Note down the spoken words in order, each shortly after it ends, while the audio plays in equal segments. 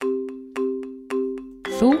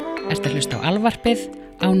Þú ert að hlusta á alvarpið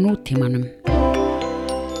á nútímanum.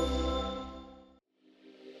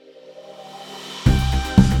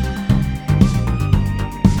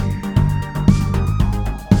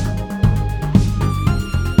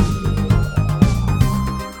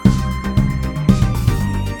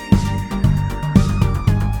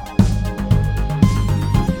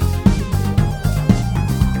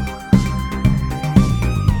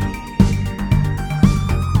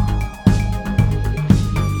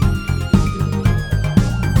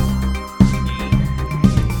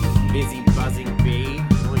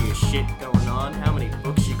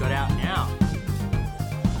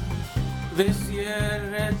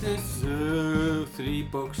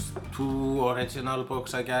 Original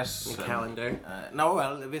books, I guess. The calendar. No,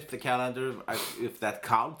 well, with the calendar, if that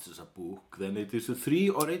counts as a book, then it is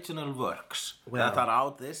 3 original works that are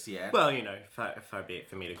out this year. Well, you know, far be it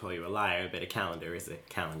for me to call you a liar, but a calendar is a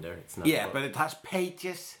calendar. It's not. Yeah, but it has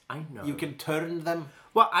pages. I know. You can turn them.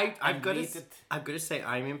 Well, I've got to say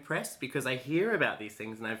I'm impressed because I hear about these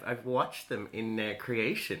things and I've watched them in their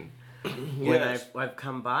creation. When I've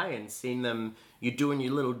come by and seen them, you doing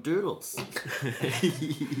your little doodles,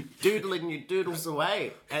 doodling your doodles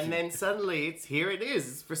away, and then suddenly it's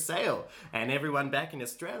for sale, and everyone back in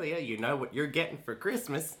Australia, you know what you're getting for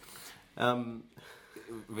Christmas.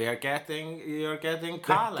 You're getting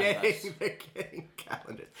calendars. They're getting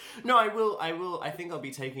calendars. No, I will. I think I'll be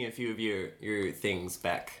taking a few of your things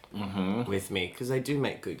back with me because I do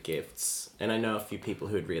make good gifts, and I know a few people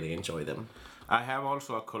who'd really enjoy them. I have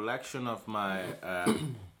also a collection of my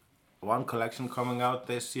one collection coming out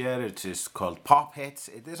this year. It is called Pop Hits.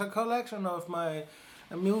 It is a collection of my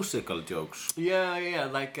musical jokes. Yeah,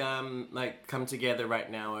 like Come Together Right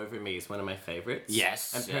Now Over Me is one of my favorites.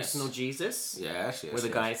 Yes. And Personal Jesus. Yes. Where the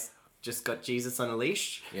guys just got Jesus on a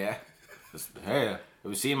leash. Yeah. Hey, have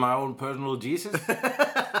you seen my own personal Jesus?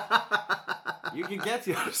 You can get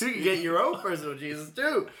yours. You can get your own personal Jesus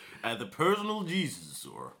too. The Personal Jesus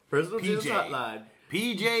or Personal PJ. Jesus Hotline.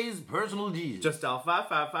 PJ's Personal Jesus. Just dial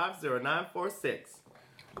 555-0946.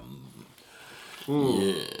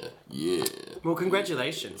 Yeah. Well,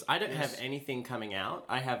 congratulations. I don't have anything coming out.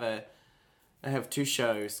 I have 2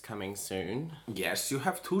 shows coming soon. Yes, you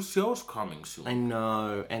have 2 shows coming soon. I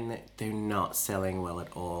know, and they're not selling well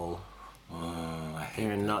at all.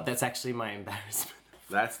 They're not. That's actually my embarrassment.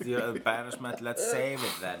 That's the embarrassment. Let's save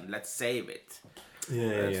it then. Let's save it.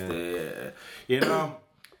 Yeah. Yeah.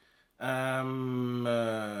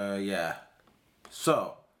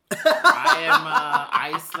 So, I am an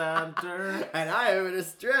Icelander. And I am an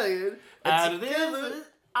Australian. And this is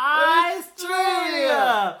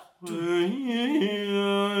Australia!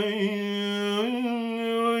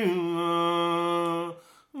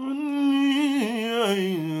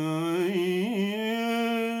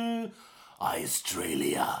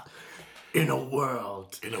 Australia. In a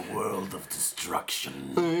world of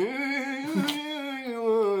destruction.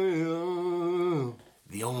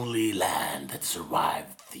 The only land that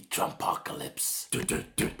survived the Trumpocalypse.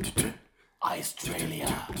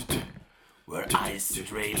 Australia. Where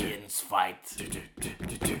Australians fight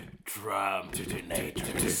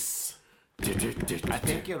Trumpinators. I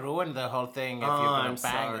think you ruined the whole thing if you're gonna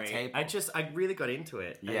bang the tape. I really got into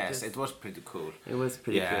it. Yes, it was pretty cool. It was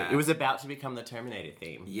pretty cool. It was about to become the Terminator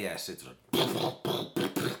theme. Yes, it's...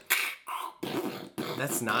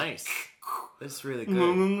 That's nice. That's really good.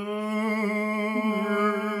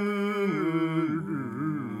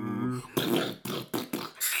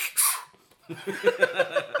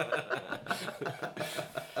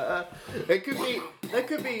 That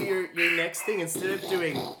could be your next thing. Instead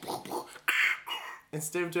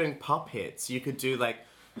of doing pop hits, you could do like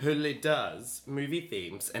Hurley does movie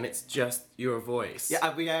themes, and it's just your voice.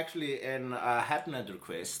 Yeah, we actually in Headnander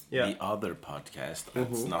Quiz, the other podcast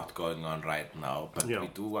that's not going on right now, but we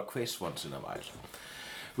do a quiz once in a while.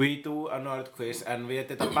 We do a nerd quiz, and we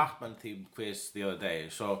did a Batman themed quiz the other day.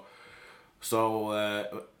 So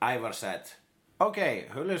Ivar said, "Okay,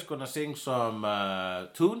 Hurley's gonna sing some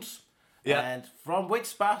tunes." Yeah. And from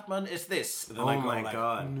which Batman is this? Oh my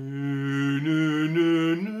god.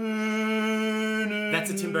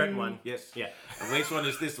 That's a Tim Burton one. Yes. Yeah. And which one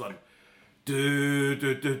is this one?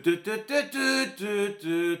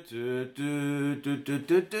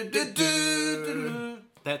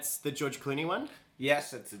 That's the George Clooney one?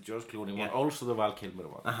 Yes, it's the George Clooney one. Also the Val Kilmer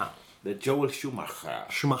one. Uh-huh. The Joel Schumacher.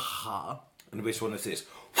 Schumacher. And which one is this?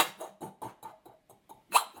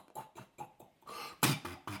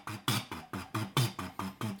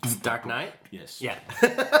 Dark Knight? Yes. Yeah.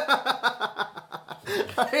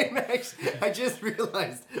 I just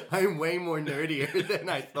realized I'm way more nerdier than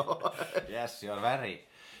I thought. Yes, you're very.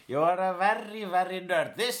 You are a very, very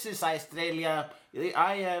nerd. This is Australia.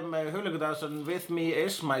 I am Hugleikur Dagsson. With me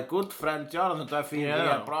is my good friend Jonathan Duffy. Yeah. We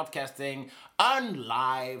are broadcasting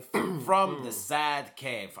live from the sad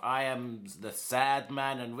cave. I am the sad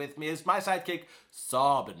man, and with me is my sidekick,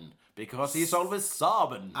 Sabin. Because he's always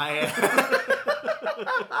sobbing.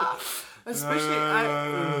 Especially,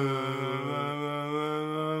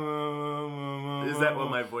 is that what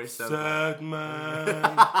my voice sounds like? Sad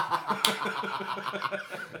man.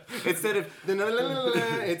 Instead of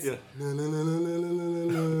it's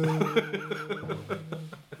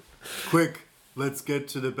quick. Let's get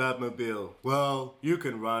to the Batmobile. Well, you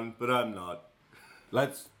can run, but I'm not.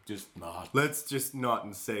 Let's just not. Let's just not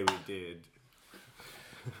and say we did.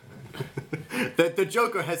 That the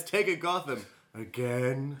Joker has taken Gotham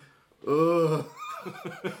again. Ugh.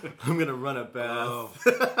 I'm gonna run a bath.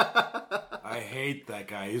 I hate that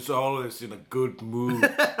guy. He's always in a good mood.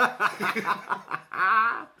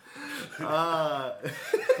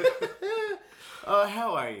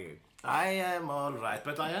 How are you? I am alright,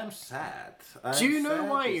 but I am sad. Do you know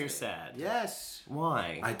why you're sad? Yes.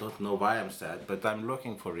 Why? I don't know why I'm sad, but I'm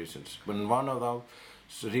looking for reasons. When one of those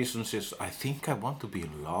reasons is I think I want to be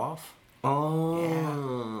in love. Oh.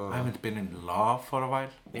 Yeah. I haven't been in love for a while.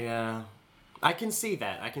 Yeah. I can see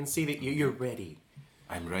that. I can see that you're ready.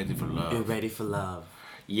 I'm ready for love. You're ready for love.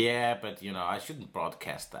 Yeah, but I shouldn't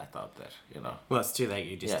broadcast that out there, Well, it's too late.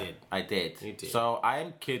 You just did. I did. You did. So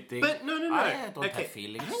I'm kidding. But no. I don't have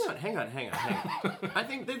feelings. Hang on. I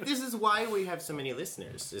think that this is why we have so many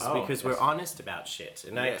listeners. Is because yes. we're honest about shit.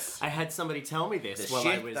 And Yes. I had somebody tell me this The while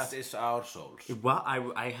shit I was. that is our souls. Well,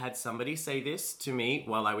 I had somebody say this to me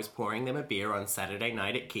while I was pouring them a beer on Saturday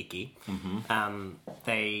night at Kiki. Mm-hmm.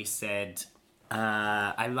 They said,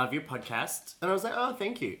 I love your podcast. And I was like, oh,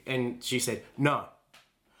 thank you. And she said, no,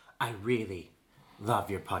 I really love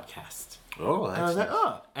your podcast. Oh, And I was like,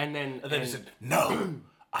 oh. And then he said, no,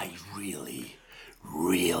 I really,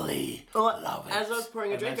 really love it. As I was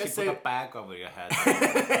pouring a drink, I put said, a bag over your head.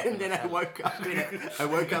 and then I woke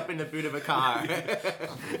up in the boot of a car.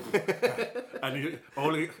 And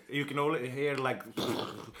you can only hear like the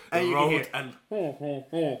And you can road hear- and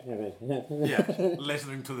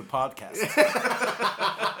listening to the podcast.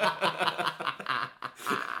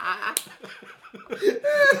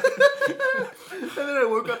 And then I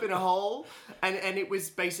woke up in a hole, and it was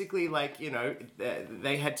basically like,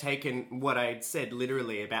 they had taken what I had said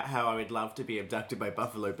literally about how I would love to be abducted by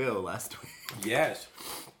Buffalo Bill last week. Yes.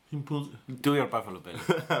 Do your Buffalo Bill.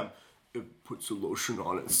 It puts a lotion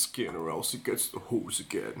on its skin or else it gets the hose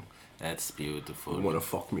again. That's beautiful. You wanna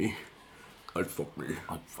fuck me? I'd fuck me.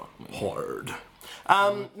 Hard.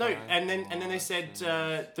 No, and then they said,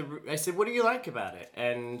 I said, what do you like about it?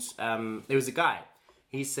 And there was a guy.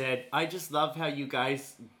 He said, I just love how you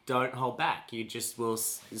guys don't hold back. You just will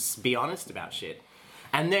be honest about shit.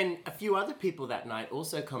 And then a few other people that night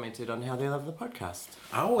also commented on how they love the podcast.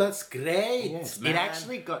 Oh, that's great. Yes. Man. It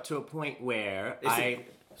actually got to a point where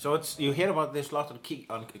So you hear about this lot at Kiki.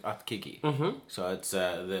 Mm-hmm. So it's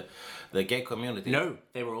the gay community. No,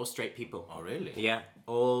 they were all straight people. Oh, really? Yeah.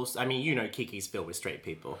 Kiki's filled with straight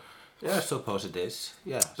people. Yeah, I suppose it is.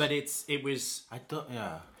 Yeah. But it was I don't.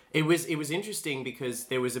 Yeah. It was interesting because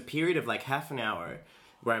there was a period of like half an hour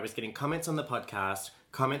where I was getting comments on the podcast,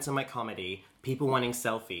 comments on my comedy, people wanting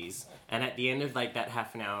selfies, and at the end of like that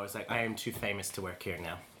half an hour, I was like, I am too famous to work here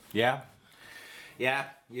now. Yeah. Yeah,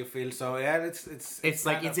 you feel so. Yeah, it's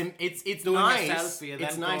like it's doing nice. a selfie and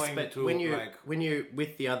it's then nice, going but to, when you're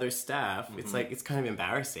with the other staff, it's like it's kind of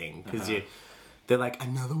embarrassing because they're like,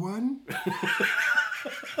 another one.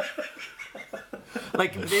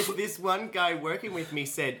 Like this one guy working with me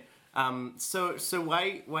said, so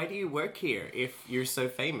why do you work here if you're so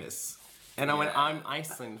famous? And I went, I'm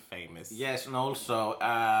Iceland famous. Yes, and also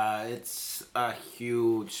it's a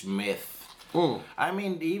huge myth. I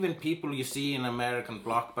mean, even people you see in American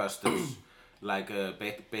blockbusters, like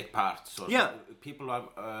bit parts, or people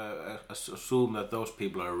assume that those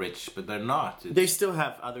people are rich, but they're not. They still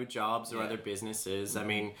have other jobs or other businesses. I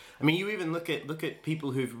mean, you even look at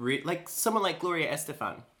people who've like someone like Gloria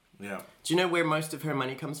Estefan. Yeah. Do you know where most of her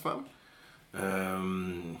money comes from?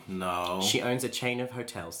 No. She owns a chain of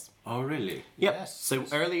hotels. Oh, really? Yep. Yes. So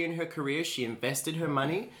early in her career, she invested her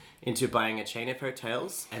money into buying a chain of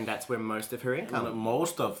hotels, and that's where most of her income.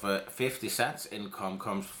 Most of 50 Cent's income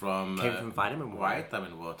comes from vitamin water.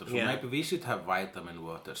 Vitamin water. So Yeah. maybe we should have vitamin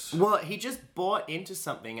waters. Well, he just bought into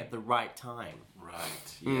something at the right time.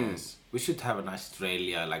 Right. Yes. We should have an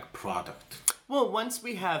Australia like product. Well, once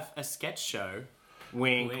we have a sketch show,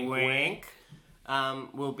 wink, Wink, wink,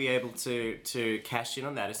 will be able to cash in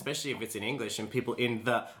on that, especially if it's in English and people in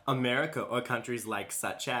the America or countries like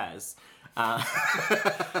such as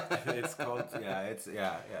it's called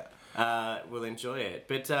will enjoy it.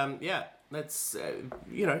 But that's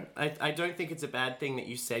I don't think it's a bad thing that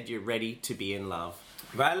you said you're ready to be in love.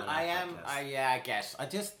 Well, I guess I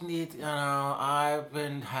just need, have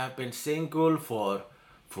been single for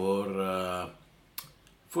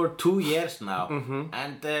 2 years now,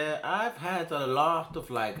 and I've had a lot of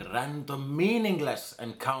like random, meaningless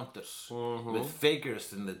encounters with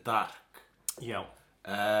figures in the dark. Yeah.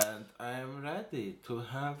 And I'm ready to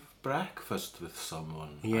have breakfast with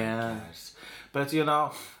someone. Yeah. I guess. But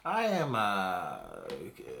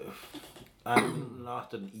I'm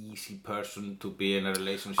not an easy person to be in a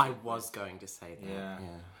relationship. I was going to say that. Yeah.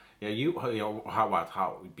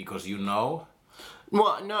 How? Because you know.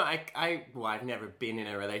 Well, no, I've never been in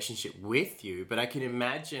a relationship with you, but I can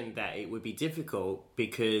imagine that it would be difficult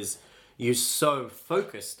because you're so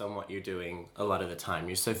focused on what you're doing a lot of the time.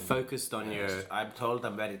 You're so focused on your... I'm told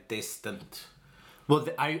I'm very distant. Well,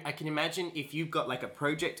 I can imagine if you've got like a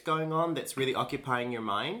project going on that's really occupying your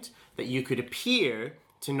mind, that you could appear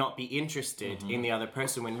to not be interested in the other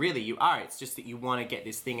person when really you are. It's just that you want to get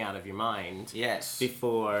this thing out of your mind. Yes.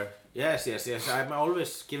 Before... Yes. I'm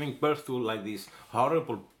always giving birth to like these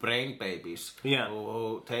horrible brain babies. Yeah.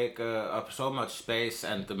 Who take up so much space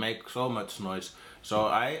and make so much noise. So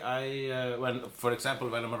for example,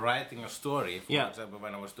 when I'm writing a story, for example,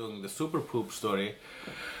 when I was doing the Super Poop story,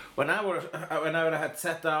 whenever I had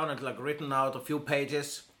sat down and like written out a few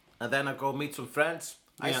pages, and then I go meet some friends,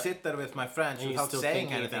 I sit there with my friends without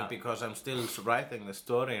saying anything because I'm still writing the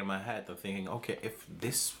story in my head. I'm thinking, okay, if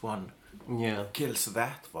this one kills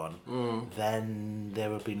that one, then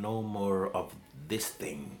there will be no more of this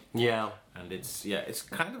thing. Yeah. And it's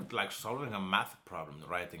kind of like solving a math problem,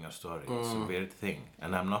 writing a story. It's a weird thing.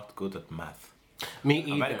 And I'm not good at math. Me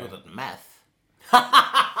either. I'm very good at math.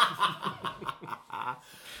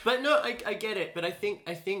 But no, I get it. But I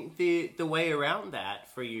think the way around that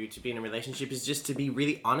for you to be in a relationship is just to be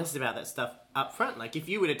really honest about that stuff up front. Like if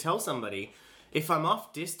you were to tell somebody, if I'm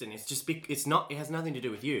off distant, it has nothing to do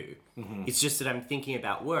with you. It's just that I'm thinking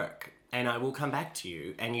about work and I will come back to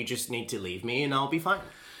you and you just need to leave me and I'll be fine.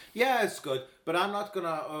 Yeah, it's good, but I'm not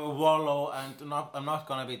gonna wallow and I'm not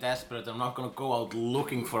gonna be desperate. I'm not gonna go out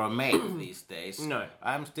looking for a mate these days. No.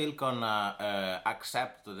 I'm still gonna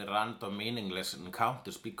accept the random meaningless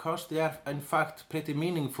encounters because they are in fact pretty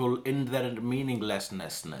meaningful in their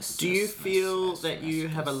meaninglessness. Do you feel that you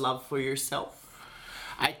have a love for yourself?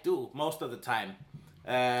 I do, most of the time.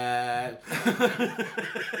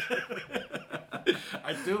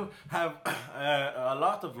 I do have a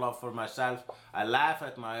lot of love for myself. I laugh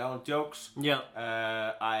at my own jokes. Yeah.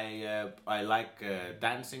 I like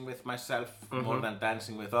dancing with myself more than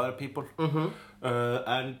dancing with other people.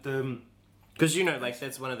 Because like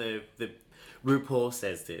that's one of the RuPaul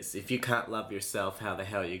says this. If you can't love yourself, how the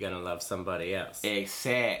hell are you gonna love somebody else?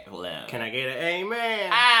 Exactly. Can I get an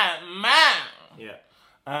amen? Amen. Yeah.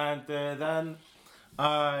 And then.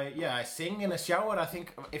 I sing in a shower. I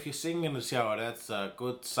think if you sing in the shower, that's a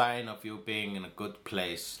good sign of you being in a good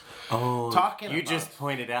place. Oh, you just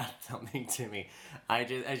pointed out something to me.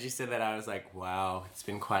 As you said that, I was like, wow, it's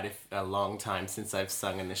been quite a long time since I've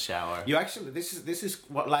sung in the shower. You actually, this is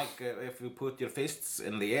what if you put your fists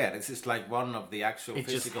in the air. This is like one of the actual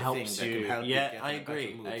physical things that can help you get in a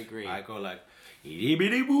better mood. I agree. I go like,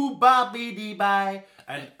 boo-ba-bee-dee-bye,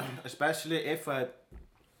 and especially if I'd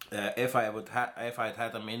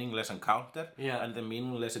had a meaningless encounter, and the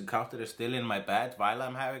meaningless encounter is still in my bed while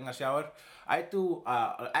I'm having a shower, I do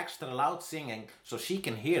extra loud singing so she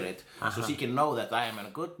can hear it, so she can know that I am in a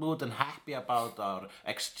good mood and happy about our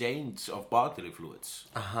exchange of bodily fluids.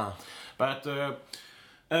 But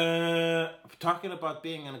talking about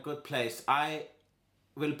being in a good place, I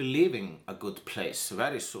will be leaving a good place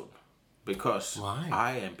very soon because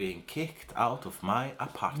I am being kicked out of my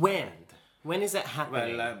apartment. When is that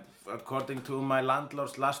happening? Well, according to my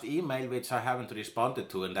landlord's last email, which I haven't responded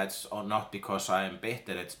to, and that's not because I am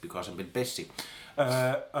bitter, it's because I've been busy.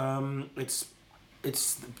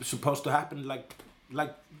 It's supposed to happen like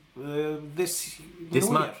this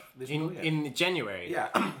month, New Year. In January. Yeah.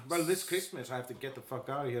 Well, this Christmas I have to get the fuck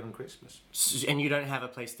out of here on Christmas. And you don't have a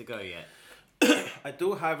place to go yet. I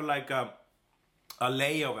do have like a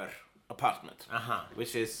layover apartment,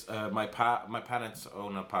 which is my parents'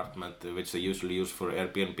 own apartment, which they usually use for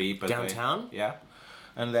Airbnb. But downtown?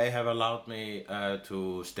 And they have allowed me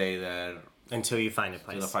to stay there until you find a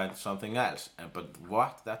place. Until I find something else. But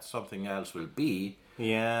what that something else will be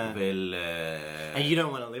will and you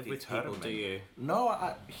don't want to live with people, do you? No,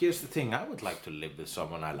 here's the thing. I would like to live with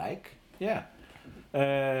someone I like. Yeah.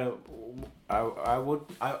 I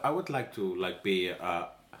would like to be a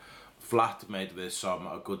flatmate with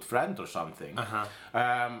a good friend or something.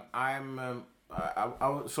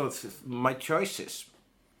 So my choices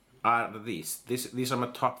are these. These are my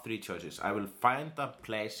top 3 choices. I will find a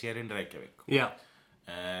place here in Reykjavik. Yeah.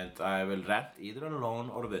 And I will rent either alone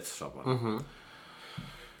or with someone.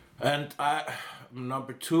 And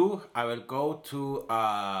number 2, I will go to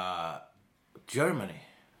Germany,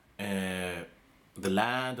 the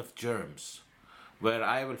land of germs, where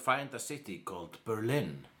I will find a city called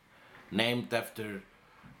Berlin, named after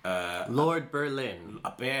Lord Berlin,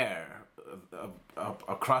 a bear,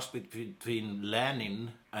 a cross between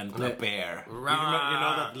Lenin and a bear. You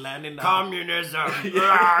know that Lenin... Communism!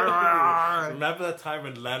 Remember that time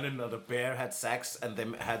when Lenin and the bear had sex and they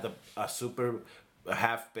had a super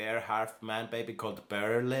half bear, half man baby called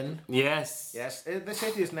Berlin? Yes. Yes, the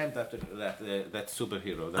city is named after that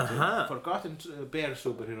superhero, that forgotten bear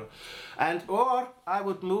superhero. Or I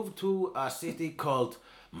would move to a city called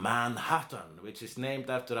Manhattan, which is named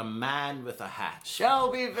after a man with a hat.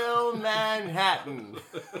 Shelbyville, Manhattan.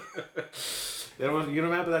 You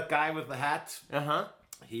remember that guy with the hat? And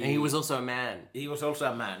he was also a man. He was also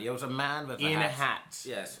a man. He was a man with a hat. In a hat.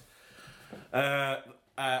 Yes.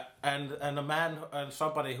 And a man and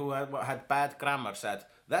somebody who had bad grammar said,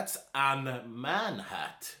 "That's an man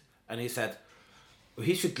hat," and he said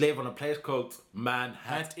he should live on a place called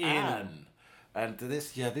Manhattan. And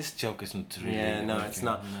this joke isn't really. Yeah, no, it's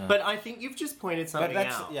not. No. But I think you've just pointed something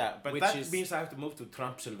out. Yeah, but that means I have to move to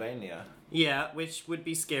Trumpsylvania. Yeah, which would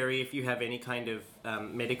be scary if you have any kind of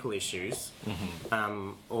medical issues,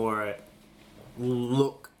 or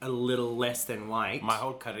look a little less than white. My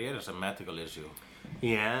whole career is a medical issue.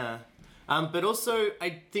 Yeah. But also,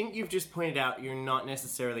 I think you've just pointed out you're not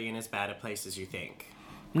necessarily in as bad a place as you think.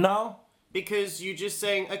 No. Because you're just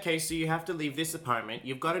saying, okay, so you have to leave this apartment,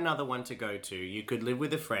 you've got another one to go to, you could live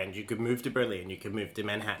with a friend, you could move to Berlin, you could move to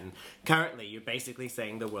Manhattan. Currently, you're basically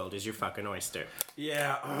saying the world is your fucking oyster.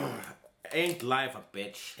 Yeah, ain't life a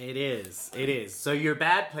bitch? It is. So your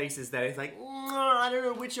bad places that it's like, I don't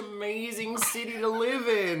know which amazing city to live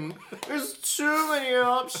in. There's too many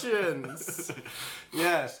options.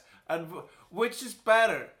 Yes, and which is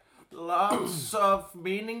better? Lots of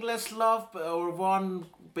meaningless love or one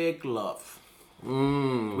big love?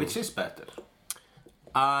 Which is better?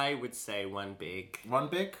 I would say one big. One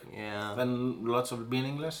big? Yeah. Then lots of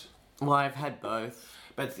meaningless? Well, I've had both.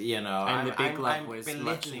 But, and the big love was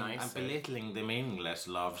much nicer. I'm belittling the meaningless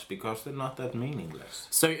loves because they're not that meaningless.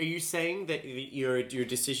 So are you saying that your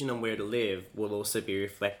decision on where to live will also be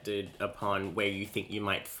reflected upon where you think you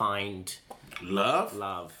might find... Love?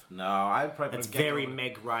 No, I probably... That's very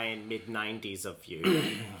Meg Ryan mid-90s of you.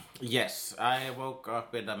 Yes, I woke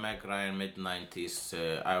up in a Meg Ryan mid-90s.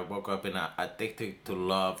 I woke up in a Addicted to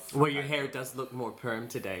Love. Where your hair does look more perm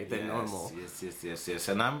today than normal. Yes.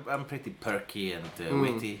 And I'm pretty perky and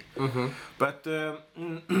witty. But,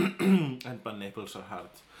 and my nipples are hard.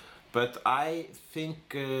 But I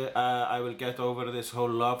think I will get over this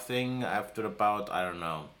whole love thing after about, I don't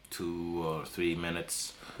know, 2 or 3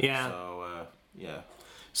 minutes. Yeah. So, yeah.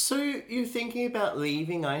 So you're thinking about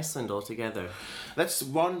leaving Iceland altogether? That's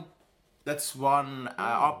one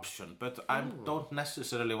option, but I don't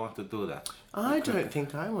necessarily want to do that. I don't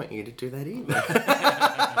think I want you to do that either.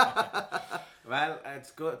 Well,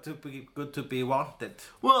 it's good to be wanted.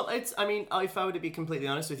 Well, if I were to be completely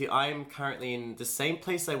honest with you, I'm currently in the same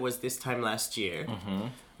place I was this time last year,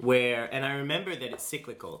 and I remember that it's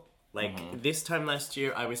cyclical. Like, this time last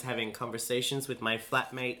year, I was having conversations with my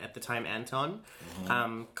flatmate at the time, Anton,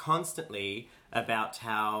 constantly about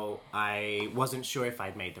how I wasn't sure if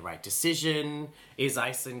I'd made the right decision. Is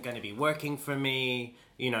Iceland going to be working for me?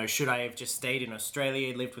 Should I have just stayed in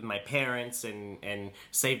Australia, lived with my parents, and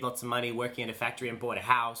saved lots of money working at a factory and bought a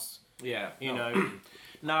house? Yeah.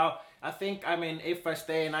 No, I think, if I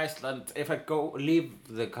stay in Iceland, if I leave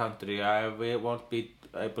the country, I won't be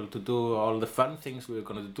able to do all the fun things we're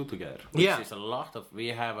going to do together. Which is a lot of... We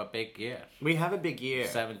have a big year. We have a big year.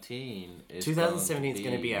 2017 is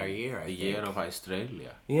going to be our year, I think. The year of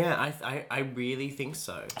Australia. Yeah, I really think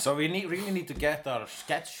so. So we really need to get our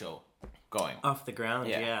sketch show going. Off the ground,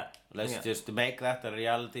 yeah. Let's just make that a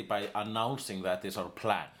reality by announcing that is our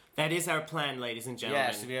plan. That is our plan, ladies and gentlemen.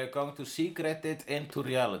 Yes, we are going to secret it into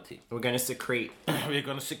reality. We're going to secrete. We're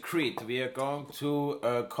going to secrete. We are going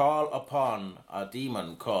to call upon a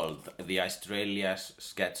demon called the Australia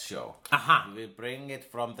Sketch Show. Aha. We will bring it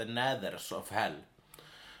from the nethers of hell.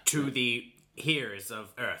 To the hearers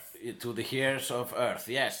of Earth. To the hearers of Earth.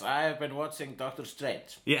 Yes, I have been watching Doctor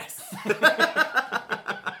Strange. Yes.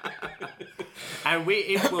 And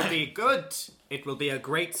it will be good. It will be a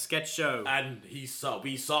great sketch show. And we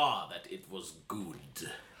saw that it was good.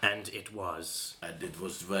 And it was. And it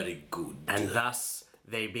was very good. And thus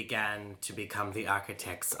they began to become the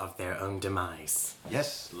architects of their own demise.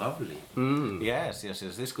 Yes, lovely. Yes.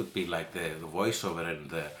 This could be like the voiceover and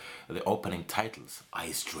the opening titles.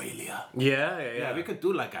 Australia. Yeah. We could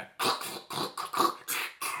do like a...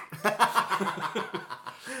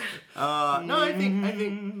 No, I think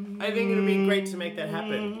it'll be great to make that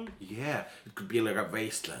happen. Yeah, it could be like a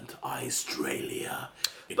wasteland. Australia.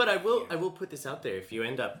 But I will put this out there. If you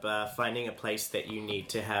end up finding a place that you need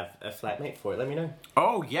to have a flatmate for, let me know.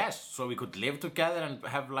 Oh yes, so we could live together and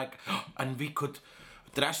have like, and we could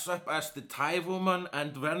dress up as the Thai woman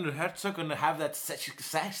and Werner Herzog and have that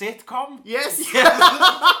sitcom. Yes.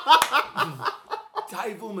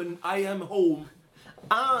 Thai woman, I am home.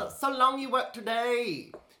 So long you work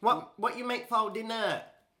today. What you make for dinner?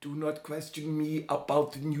 Do not question me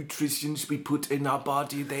about the nutritions we put in our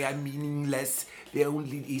body. They are meaningless. The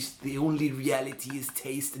only reality is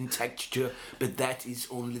taste and texture, but that is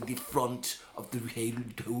only the front of the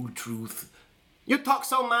whole truth. You talk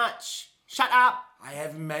so much. Shut up. I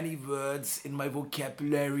have many words in my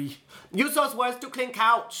vocabulary. Use those words to clean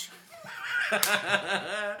couch.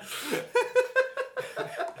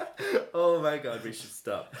 Oh my god, we should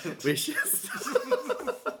stop.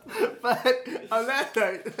 But on that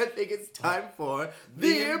note, I think it's time for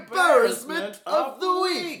the embarrassment of the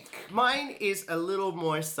week. Mine is a little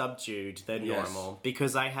more subdued than normal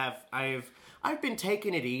because I've been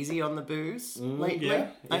taking it easy on the booze lately. Yeah.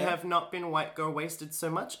 I have not been white girl wasted so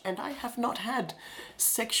much, and I have not had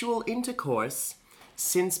sexual intercourse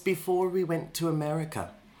since before we went to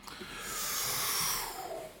America.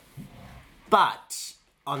 But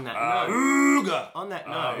on that note,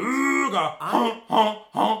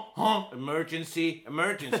 emergency,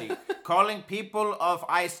 calling people of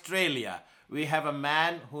Australia. We have a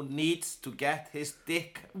man who needs to get his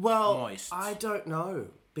dick moist. I don't know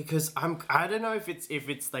because I don't know if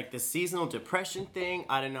it's like the seasonal depression thing.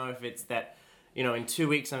 I don't know if it's that, you know, in 2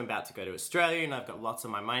 weeks I'm about to go to Australia and I've got lots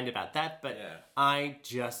on my mind about that, but I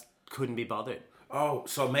just couldn't be bothered. Oh,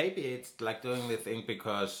 so maybe it's like doing the thing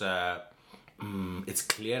because it's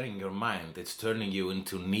clearing your mind. It's turning you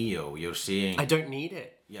into Neo. You're seeing... I don't need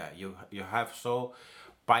it. Yeah, you have so...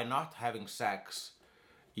 By not having sex,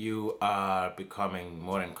 you are becoming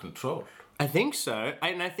more in control. I think so.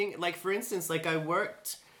 And I think, like, for instance, like I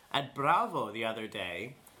worked at Bravo the other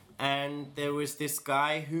day and there was this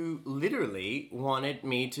guy who literally wanted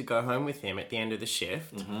me to go home with him at the end of the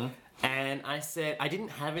shift. Mm-hmm. And I said, I didn't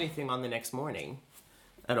have anything on the next morning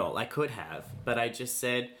at all. I could have, but I just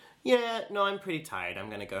said... Yeah, no, I'm pretty tired. I'm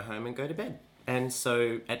going to go home and go to bed. And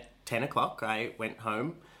so at 10 o'clock, I went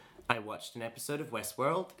home, I watched an episode of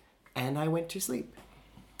Westworld, and I went to sleep.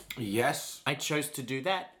 Yes. I chose to do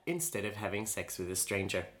that instead of having sex with a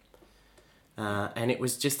stranger. And it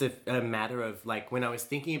was just a matter of, like, when I was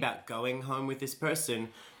thinking about going home with this person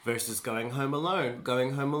versus going home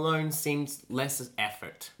alone seems less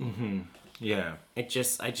effort. Mm-hmm. Yeah. I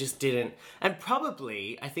just didn't. And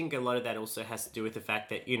probably, I think a lot of that also has to do with the fact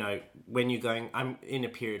that, you know, when you're going, I'm in a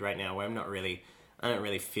period right now where I don't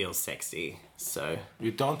really feel sexy, so.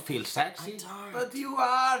 You don't feel sexy? I don't. But you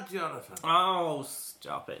are, Jonathan. Oh,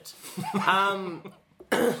 stop it. I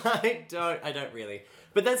don't really.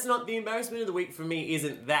 But that's not, the embarrassment of the week for me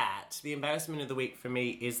isn't that. The embarrassment of the week for me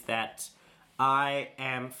is that I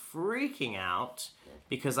am freaking out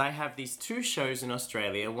because I have these 2 shows in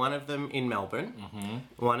Australia, one of them in Melbourne,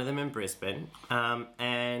 one of them in Brisbane,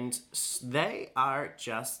 and they are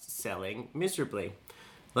just selling miserably.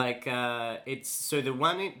 Like, the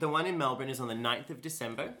one in Melbourne is on the 9th of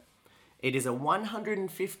December. It is a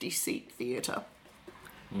 150-seat theatre,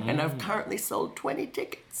 and I've currently sold 20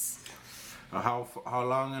 tickets. How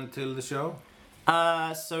long until the show?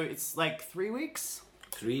 So it's like 3 weeks.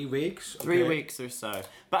 3 weeks? Okay. 3 weeks or so.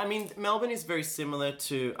 But I mean, Melbourne is very similar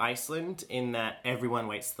to Iceland in that everyone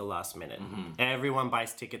waits to the last minute. Mm-hmm. Everyone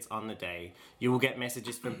buys tickets on the day. You will get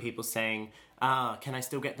messages from people saying, can I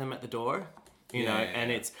still get them at the door? You know,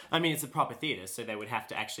 and it's a proper theatre, so they would have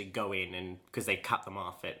to actually go in and, because they cut them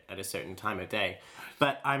off at a certain time of day.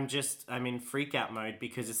 But I'm in freak out mode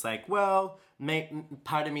because it's like, well,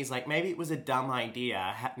 part of me is like, maybe it was a dumb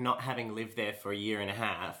idea not having lived there for a year and a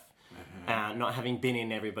half. Not having been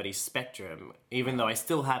in everybody's spectrum, even though I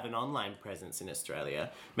still have an online presence in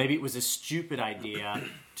Australia. Maybe it was a stupid idea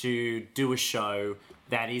to do a show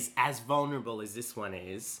that is as vulnerable as this one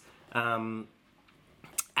is.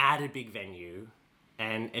 at a big venue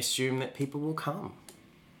and assume that people will come.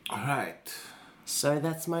 Right. So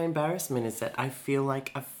that's my embarrassment, is that I feel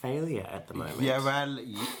like a failure at the moment. Yeah, well,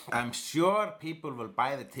 I'm sure people will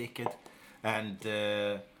buy the ticket, and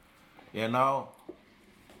you know,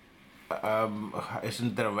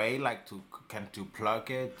 isn't there a way like to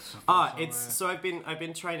plug it? So I've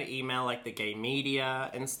been trying to email like the gay media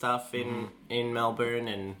and stuff in Melbourne,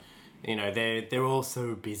 and you know they're all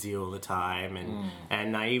so busy all the time,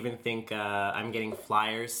 and I even think I'm getting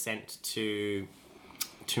flyers sent to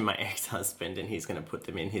my ex-husband, and he's going to put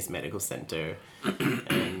them in his medical center.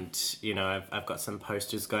 And you know, I've got some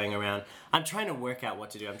posters going around. I'm trying to work out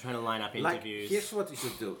what to do. I'm trying to line up interviews. Here's what you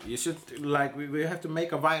should do. You should, like, we have to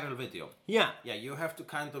make a viral video. Yeah. Yeah, you have to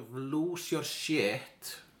kind of lose your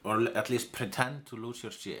shit, or at least pretend to lose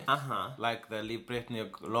your shit. Like the Leave Britney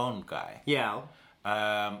Alone guy. Yeah.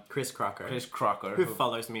 Chris Crocker. Who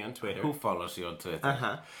follows me on Twitter. Who follows you on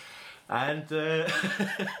Twitter. And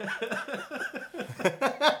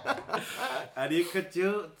and you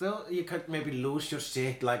could maybe lose your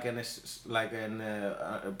shit like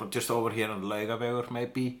but just over here on Laugavegur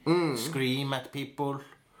maybe. Scream at people.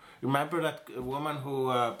 Remember that woman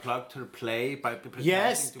who plugged her play by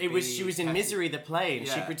pretending she was in Misery the play, and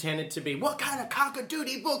she pretended to be, what kind of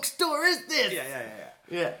cock-a-doodie bookstore is this?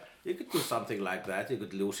 Yeah. You could do something like that. You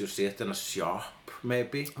could lose your shit in a shop,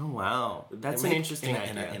 maybe. Oh wow, that's an interesting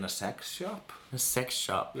idea. In a sex shop. A sex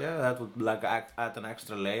shop. Yeah, that would like add an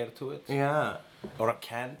extra layer to it. Yeah. Or a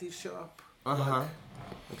candy shop. A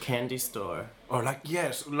candy store. Or like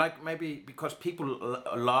maybe because people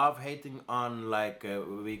love hating on like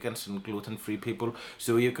vegans and gluten-free people,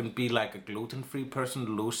 so you can be like a gluten-free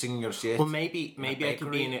person losing your shit. Well, maybe I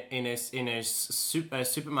could be in a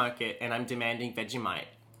supermarket and I'm demanding Vegemite.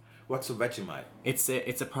 What's a Vegemite? It's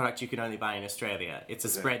a product you can only buy in Australia. It's a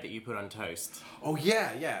spread that you put on toast. Oh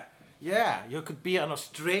yeah. You could be an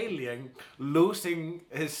Australian losing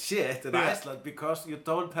his shit in Iceland because you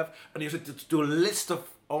don't have, and you should do a list of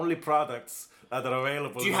only products that are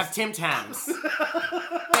available. Do you have Tim Tams?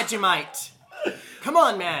 Vegemite. Come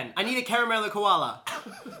on, man. I need a caramel koala.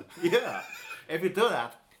 Yeah. If you do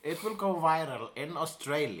that, it will go viral in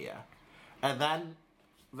Australia, and then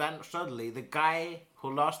suddenly the guy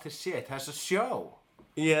who lost his shit has a show.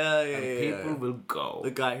 Yeah. People will go. The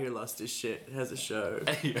guy who lost his shit has a show.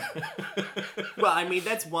 Well, I mean,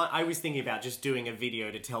 that's what I was thinking about, just doing a video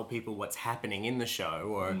to tell people what's happening in the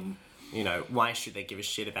show, or, you know, why should they give a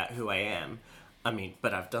shit about who I am? I mean,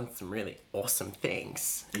 but I've done some really awesome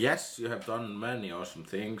things. Yes, you have done many awesome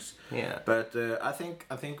things. Yeah. But I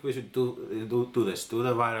think we should do this. Do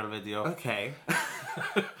the viral video. Okay.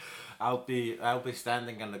 I'll be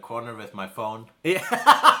standing in the corner with my phone. Yeah.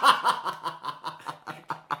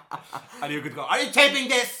 And you could go, "Are you taping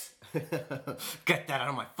this?" Get that out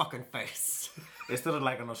of my fucking face. Is there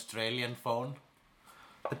like an Australian phone?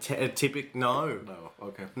 No. No,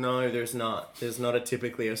 okay. No, there's not. There's not a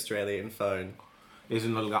typically Australian phone.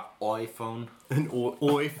 Isn't it like an iPhone? An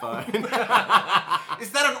oi phone.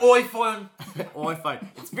 Is that an iPhone? iPhone.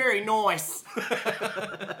 It's very nice.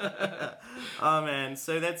 Oh man,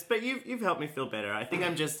 but you've helped me feel better. I think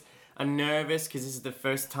I'm nervous because this is the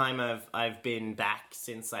first time I've been back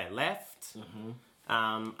since I left.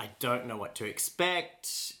 I don't know what to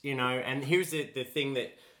expect, you know, and here's the thing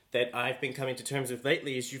that I've been coming to terms with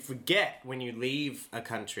lately is you forget when you leave a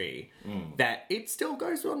country that it still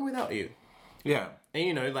goes on without you. Yeah. And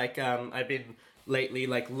you know, like, I've been lately,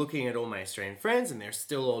 like, looking at all my Australian friends, and they're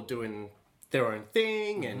still all doing their own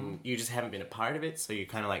thing, and you just haven't been a part of it, so you're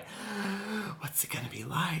kind of like, what's it gonna be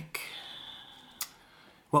like?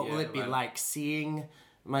 What will it be like seeing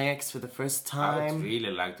my ex for the first time? I would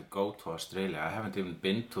really like to go to Australia. I haven't even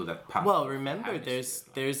been to that part. Well, remember, there's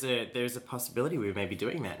a possibility we may be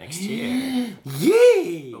doing that next year.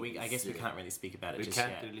 Yay! But I guess we can't really speak about it just yet.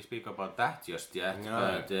 We can't really speak about that just yet.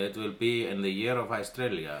 No. But it will be in the year of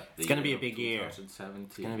Australia. It's going to be a big year. 2017.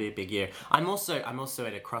 It's going to be a big year. I'm also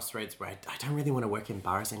at a crossroads where I don't really want to work in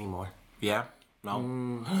bars anymore. Yeah?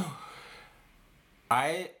 No?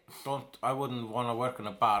 I wouldn't want to work in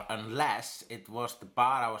a bar unless it was the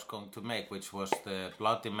bar I was going to make, which was the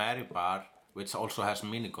Bloody Mary bar, which also has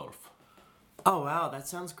mini golf. Oh wow, that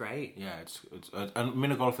sounds great. Yeah, it's and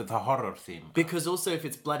mini golf with a horror theme. Because also if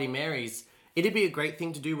it's Bloody Marys, it'd be a great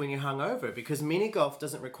thing to do when you're hungover, because mini golf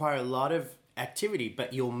doesn't require a lot of activity,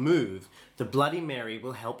 but you'll move. The Bloody Mary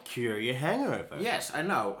will help cure your hangover. Yes, I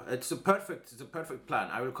know. It's a perfect plan.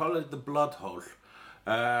 I will call it the Blood Hole.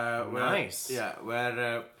 Nice.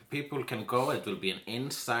 Where people can go. It will be an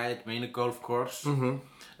inside mini golf course,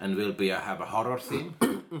 and will be have a horror theme,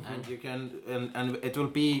 and you can and it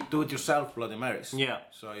will be do-it-yourself Bloody Marys. Yeah.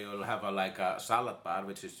 So you'll have like a salad bar,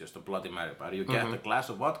 which is just a Bloody Mary bar. You get a glass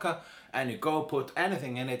of vodka, and you go put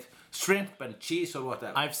anything in it, shrimp and cheese or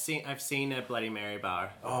whatever. I've seen a Bloody Mary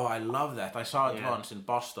bar. Oh, I love that. I saw it once in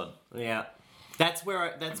Boston. Yeah. That's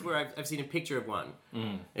where I've seen a picture of one.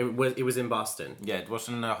 It was in Boston. Yeah, it was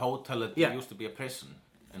in a hotel. It used to be a prison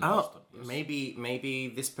in Boston. Yes. Maybe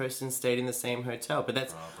this person stayed in the same hotel.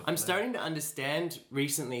 But I'm starting to understand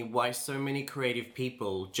recently why so many creative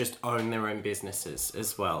people just own their own businesses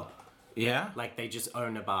as well. Yeah? Like they just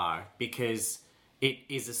own a bar because it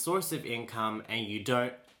is a source of income and you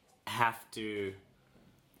don't have to,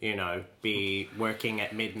 you know, be working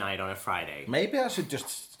at midnight on a Friday. Maybe I should just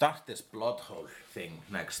start this blood hole thing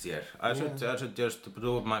next year. I should just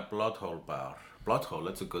do my blood hole bar. Blood hole,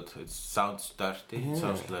 that's a good. It sounds dirty. It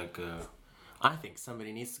sounds like. I think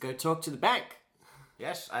somebody needs to go talk to the bank.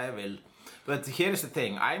 Yes, I will. But here's the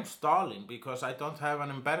thing: I'm stalling because I don't have an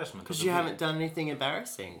embarrassment. Because you haven't done anything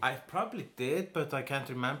embarrassing. I probably did, but I can't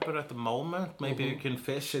remember at the moment. Maybe you can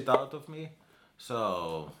fish it out of me.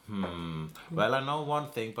 So, well, I know one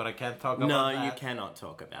thing, but I can't talk about that. No, you cannot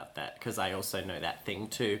talk about that, because I also know that thing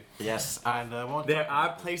too. Yes, and I won't. There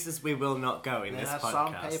are places we will not go in this podcast.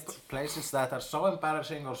 There are some places that are so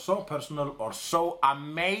embarrassing or so personal or so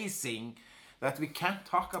amazing that we can't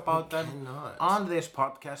talk about them on this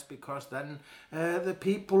podcast, because then the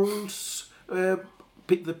peoples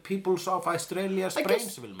of Australia's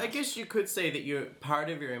brains will melt. I guess you could say that part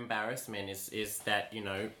of your embarrassment is that, you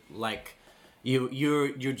know, like...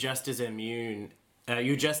 You're just as immune.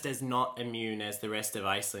 You're just as not immune as the rest of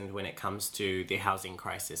Iceland when it comes to the housing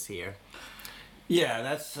crisis here. Yeah,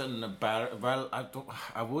 that's well,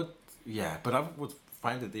 I would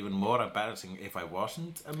find it even more embarrassing if I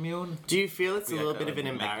wasn't immune. Do you feel it's a little bit of an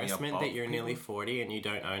embarrassment that you're nearly 40 and you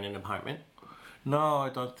don't own an apartment? No, I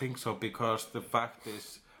don't think so, because the fact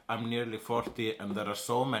is, I'm nearly 40 and there are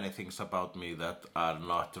so many things about me that are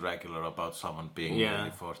not regular about someone being nearly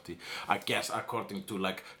 40. I guess according to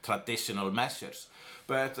like traditional measures.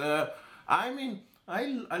 But I mean,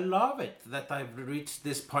 I love it that I've reached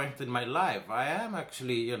this point in my life. I am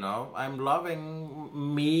actually, you know, I'm loving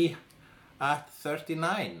me at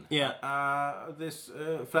 39. Yeah. This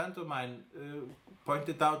friend of mine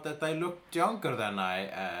pointed out that I looked younger than I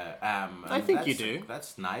am. I think you do.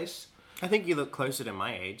 That's nice. I think you look closer to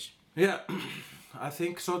my age. Yeah, I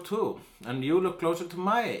think so too. And you look closer to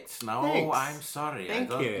my age. No, thanks. I'm sorry.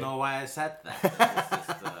 Thank I don't know why I said that.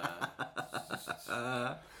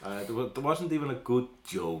 It wasn't even a good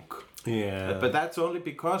joke. Yeah. But that's only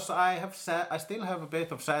because I still have a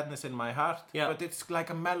bit of sadness in my heart. Yeah. But it's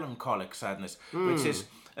like a melancholic sadness, which is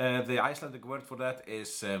the Icelandic word for that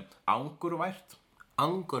is angurvært.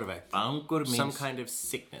 Angurvært. Angur means some kind of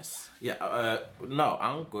sickness. Yeah, no,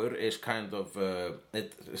 angur is kind of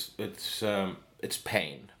it's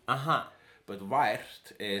pain. But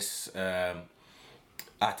vært is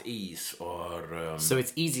at ease or so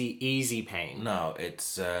it's easy pain. No,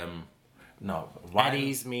 it's no. At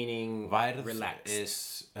ease meaning vært relaxed.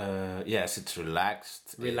 Is yes, it's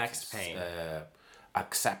relaxed. Relaxed pain.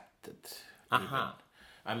 Accepted.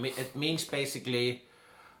 I mean, it means basically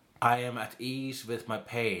I am at ease with my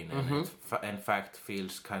pain, and it in fact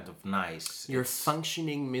feels kind of nice. You're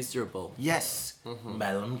functioning miserable. Yes,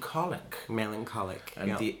 melancholic. Melancholic.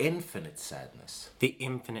 And the infinite sadness. The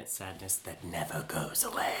infinite sadness that never goes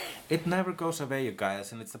away. It never goes away, you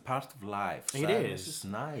guys, and it's a part of life. Sadness is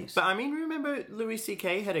nice. But I mean, remember Louis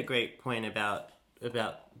C.K. had a great point about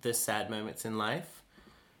the sad moments in life.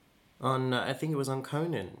 On I think it was on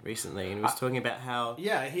Conan recently, and he was talking about how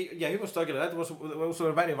he was talking. That was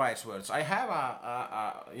also very wise words. I have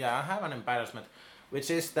I have an embarrassment, which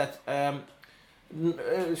is that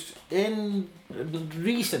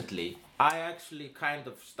recently I actually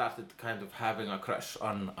started having a crush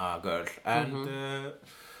on a girl,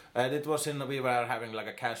 and it was we were having like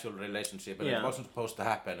a casual relationship, and it wasn't supposed to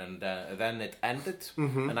happen, and then it ended,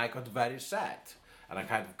 and I got very sad. And I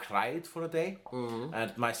kind of cried for a day,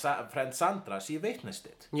 and my friend Sandra, she witnessed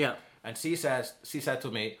it. Yeah. And she said to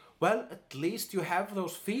me, "Well, at least you have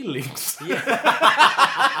those feelings." Yeah.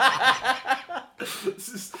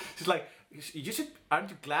 She's like, aren't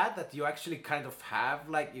you glad that you actually kind of have,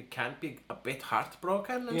 like, you can't be a bit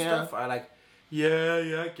heartbroken and stuff? I like,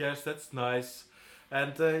 yeah, I guess that's nice.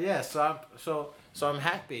 And so I'm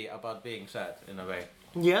happy about being sad in a way.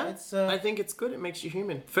 Yeah, I think it's good. It makes you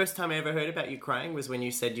human. First time I ever heard about you crying was when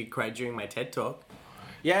you said you cried during my TED Talk.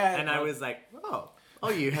 Yeah. And I was like, oh,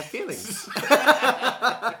 you have feelings.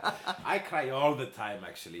 I cry all the time,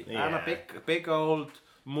 actually. Yeah. I'm a big old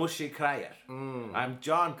Mushy Cryer. I'm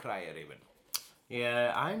John Cryer even.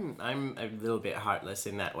 Yeah, I'm a little bit heartless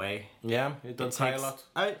in that way. Yeah, you don't cry a lot.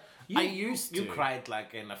 I used to. You cried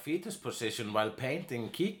like in a fetus position while painting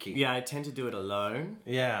Kiki. Yeah, I tend to do it alone.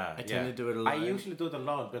 Yeah, I tend to do it alone. I usually do it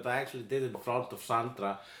alone, but I actually did it in front of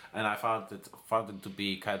Sandra, and I found it to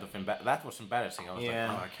be kind of that was embarrassing. I was like,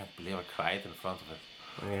 oh, I can't believe I cried in front of it.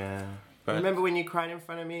 Yeah. But remember when you cried in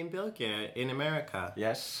front of me and Bilge in America?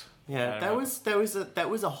 Yes. Yeah, that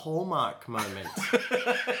was a hallmark moment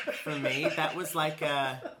for me. That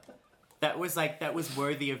was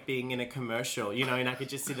worthy of being in a commercial, you know, and I could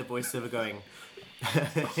just see the voiceover going,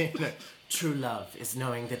 you know, true love is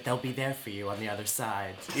knowing that they'll be there for you on the other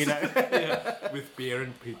side, you know? Yeah, with beer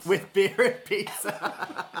and pizza. With beer and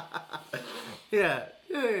pizza. Yeah.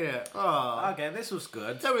 Oh. Okay, this was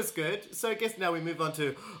good. That was good. So I guess now we move on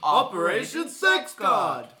to Operation Sex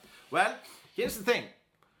God. Well, here's the thing.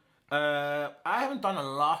 I haven't done a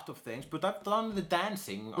lot of things, but I've done the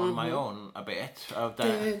dancing on my own a bit.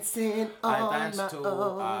 Dancing I on danced my to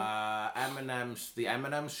own. the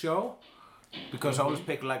Eminem show, because I always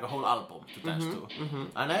pick like a whole album to dance to,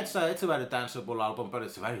 and it's a very danceable album, but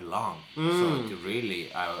it's very long, so it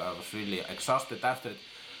really I was really exhausted after it.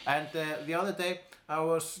 And the other day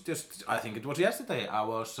I think it was yesterday, I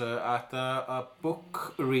was at a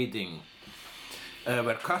book reading.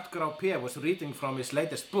 Where Kurt Graupe was reading from his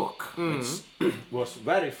latest book, which was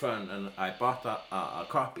very fun, and I bought a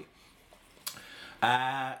copy.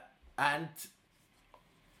 And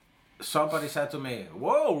somebody said to me,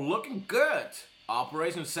 "Whoa, looking good!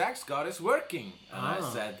 Operation Sex God is working." And I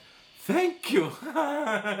said, "Thank you." Then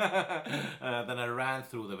I ran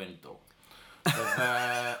through the window.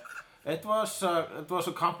 But, it was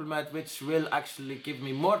a compliment which will actually give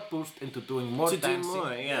me more boost into doing more dancing. Do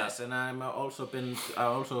more, yeah. Yes, and I also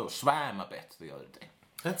swam a bit the other day.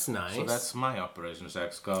 That's nice. So that's my Operation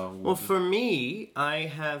Sex God. Well, for me, I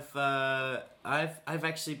have I've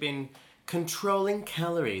actually been controlling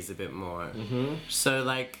calories a bit more. So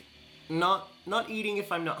like, not eating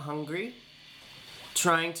if I'm not hungry.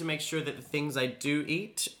 Trying to make sure that the things I do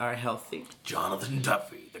eat are healthy. Jonathan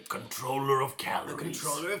Duffy, the controller of calories.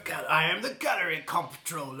 I am the calorie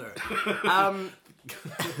comptroller.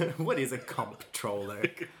 What is a comptroller?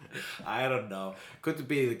 I don't know. Could it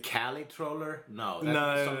be the Cali troller? No.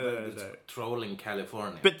 That's trolling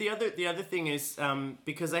California. But the other thing is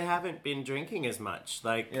because I haven't been drinking as much,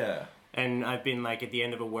 like and I've been like at the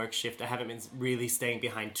end of a work shift, I haven't been really staying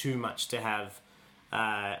behind too much to have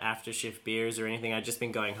after shift beers or anything. I've just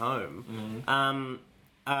been going home.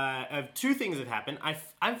 Two things have happened.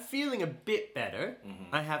 I'm feeling a bit better.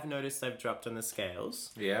 I have noticed I've dropped on the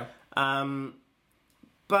scales. Yeah.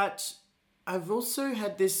 But I've also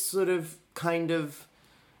had this sort of kind of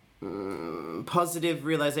positive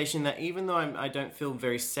realization that even though I don't feel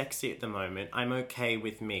very sexy at the moment, I'm okay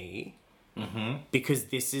with me. Because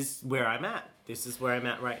this is where I'm at. This is where I'm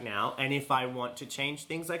at right now. And if I want to change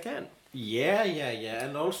things, I can. Yeah.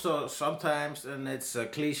 And also sometimes, and it's a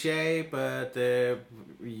cliche, but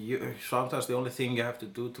sometimes the only thing you have to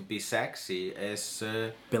do to be sexy is...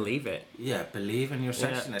 believe it. Yeah, believe in your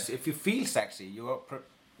sexiness. If you feel sexy,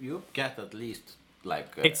 you get at least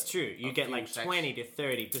like... it's true. You get like 20 to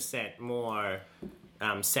 30% more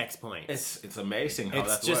sex points. It's amazing how that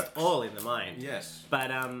works. It's just all in the mind. Yes. But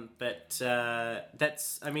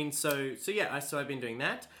that's, I mean, so I've been doing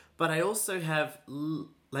that. But I also have,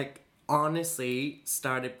 like... honestly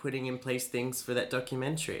started putting in place things for that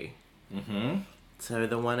documentary.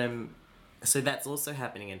 So that's also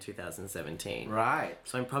happening in 2017. Right.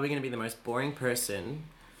 So I'm probably going to be the most boring person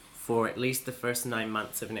for at least the first 9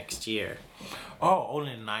 months of next year. Oh,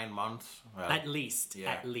 only 9 months? Well, at least.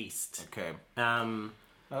 Okay.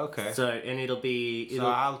 Okay. So, and So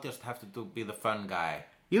I'll just have to be the fun guy.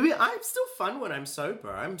 I'm still fun when I'm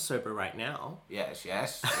sober. I'm sober right now. Yes.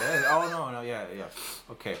 Oh, no, yeah.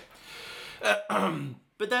 Okay.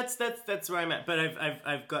 But that's where I'm at. But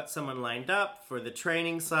I've got someone lined up for the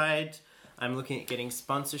training side. I'm looking at getting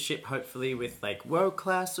sponsorship, hopefully with like World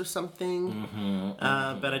Class or something.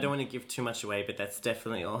 But I don't want to give too much away. But that's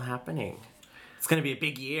definitely all happening. It's going to be a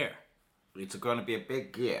big year. It's going to be a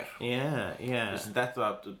big year. Yeah. Isn't that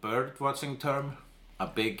the bird watching term? A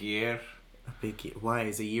big year. A big year. Why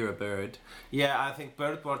is a year a bird? Yeah, I think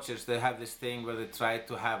bird watchers, they have this thing where they try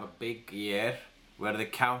to have a big year, where they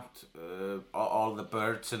count all the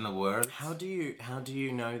birds in the world. How do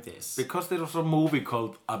you know this? Because there was a movie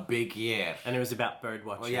called A Big Year, and it was about bird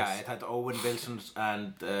watchers. Oh yeah, it had Owen Wilson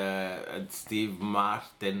and Steve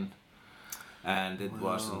Martin. And it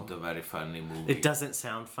wasn't a very funny movie. It doesn't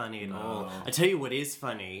sound funny at all. I tell you what is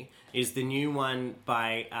funny is the new one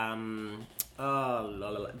by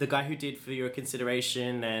the guy who did For Your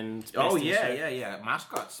Consideration and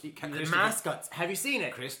Mascots. The Mascots. Have you seen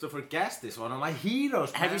it? Christopher Guest is one of my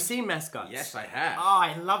heroes, man. Have you seen Mascots? Yes, I have. Oh,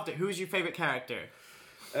 I loved it. Who was your favorite character?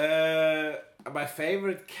 My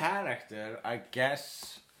favorite character, I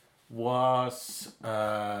guess, was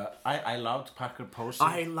I loved Parker Posey.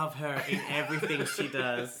 I love her in everything she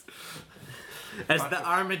does. As the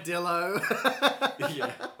armadillo.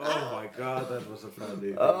 Yeah. Oh my god, that was a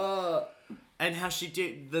funny. And how she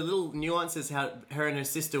did the little nuances, how her and her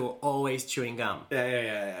sister were always chewing gum.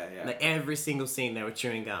 Yeah. Like every single scene they were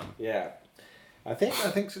chewing gum. Yeah. I think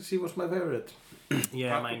she was my favorite.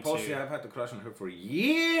 Yeah, Parker mine Posey, too. I've had a crush on her for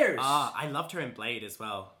years. I loved her in Blade as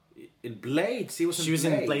well. In Blade, she was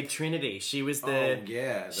in Blade Trinity. She was the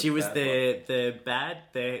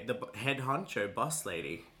the head honcho boss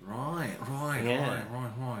lady. Right.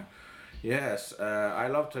 Yeah. Yes, I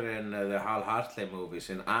loved her in the Hal Hartley movies.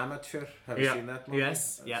 In Amateur, have you seen that movie?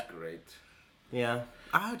 Yes, That's great. Yeah,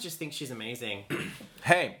 I just think she's amazing.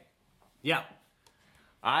 Hey, Yeah.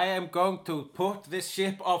 I am going to put this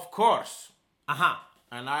ship off course. Uh-huh.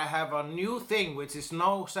 And I have a new thing, which is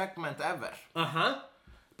no segment ever. Uh-huh.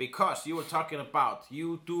 Because you were talking about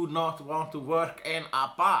you do not want to work in a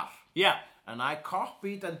bar. Yeah. And I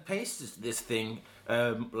copied and pasted this thing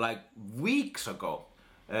like weeks ago,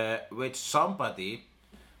 which somebody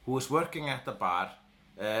who was working at the bar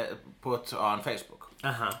put on Facebook.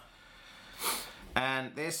 Uh-huh.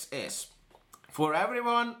 And this is for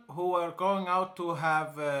everyone who are going out to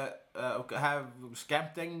have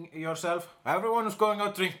scamping yourself. Everyone who's going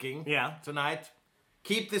out drinking tonight,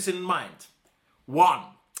 keep this in mind. 1.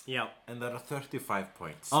 Yeah. And there are 35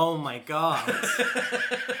 points. Oh my god.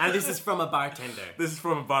 And this is from a bartender. This is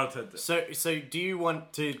from a bartender. So do you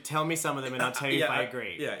want to tell me some of them and I'll tell you if I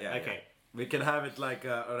agree? Yeah. Okay. We can have it like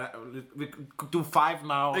we could do 5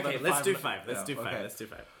 now. Okay, let's do 5. Let's do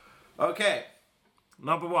 5. Okay.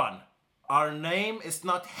 Number 1. Our name is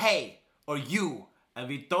not hey or you, and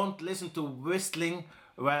we don't listen to whistling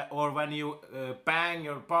or when you bang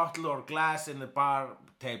your bottle or glass in the bar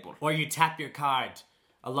table. Or you tap your card.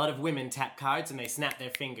 A lot of women tap cards and they snap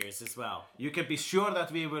their fingers as well. You can be sure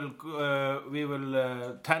that we will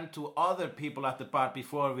tend to other people at the bar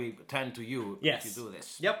before we tend to you if you do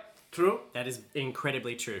this. Yep. True? That is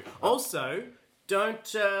incredibly true. Also,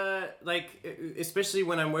 don't, especially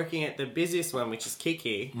when I'm working at the busiest one, which is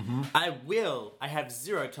Kiki, I have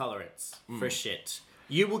zero tolerance for shit.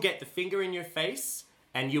 You will get the finger in your face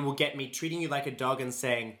and you will get me treating you like a dog and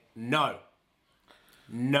saying, no.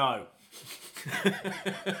 No.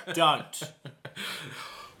 Don't.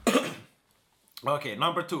 Okay,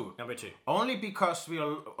 number 2. Only because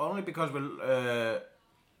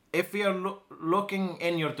if we are looking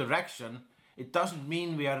in your direction, it doesn't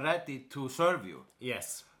mean we are ready to serve you.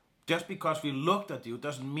 Yes. Just because we looked at you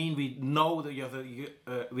doesn't mean we know that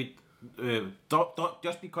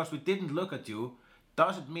just because we didn't look at you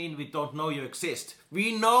doesn't mean we don't know you exist.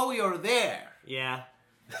 We know you're there. Yeah.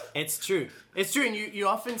 It's true. It's true, and you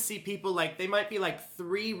often see people they might be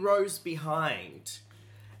 3 rows behind,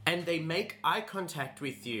 and they make eye contact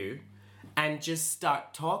with you and just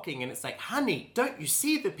start talking, and it's like, honey, don't you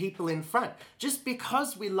see the people in front? Just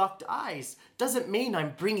because we locked eyes doesn't mean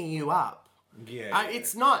I'm bringing you up. Yeah.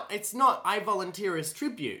 It's not I volunteer as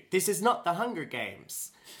tribute. This is not the Hunger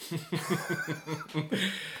Games.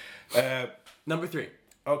 Number 3.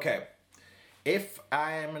 Okay. If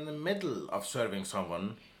I am in the middle of serving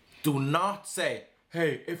someone, do not say,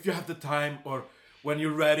 hey, if you have the time or when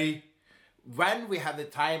you're ready. When we have the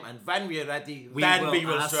time and when we are ready, we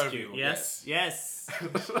will serve you. Yes.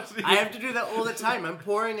 I have to do that all the time. I'm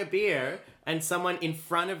pouring a beer and someone in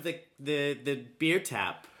front of the beer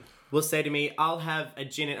tap will say to me, I'll have a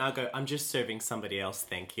gin, and I'll go, I'm just serving somebody else,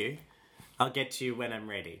 thank you. I'll get to you when I'm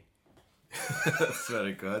ready. That's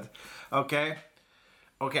very good. Okay,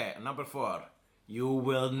 number 4. You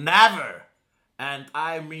will never, and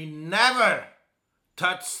I mean never,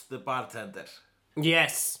 touch the bartender.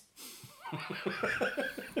 Yes.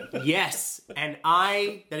 Yes. And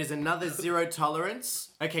that is another zero tolerance.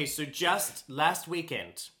 Okay, so just last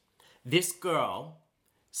weekend, this girl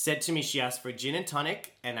said to me, she asked for a gin and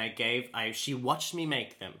tonic, and she watched me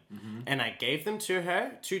make them. And I gave them to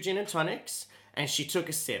her, 2 gin and tonics, and she took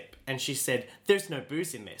a sip, and she said, there's no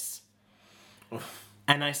booze in this.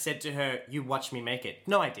 And I said to her, you watched me make it.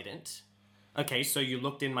 No, I didn't. Okay, so you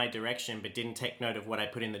looked in my direction but didn't take note of what I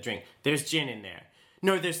put in the drink. There's gin in there.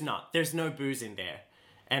 No, there's not. There's no booze in there.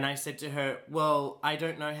 And I said to her, well, I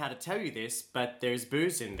don't know how to tell you this, but there's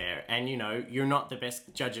booze in there. And, you know, you're not the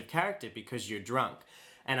best judge of character because you're drunk.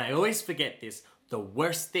 And I always forget this. The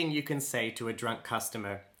worst thing you can say to a drunk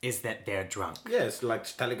customer is that they're drunk. Yeah, it's like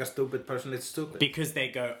telling a stupid person it's stupid. Because they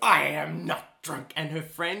go, I am not drunk. And her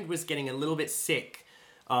friend was getting a little bit sick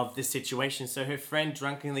of the situation. So her friend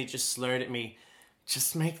drunkenly just slurred at me,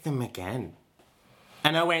 just make them again.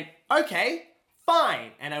 And I went, okay,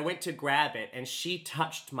 fine. And I went to grab it and she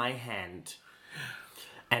touched my hand.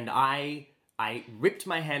 And I ripped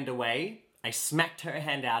my hand away. I smacked her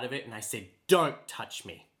hand out of it and I said, don't touch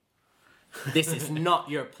me. This is not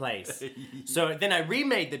your place. So then I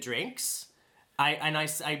remade the drinks.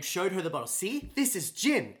 I showed her the bottle. See, this is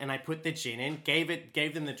gin. And I put the gin in, gave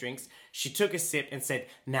them the drinks. She took a sip and said,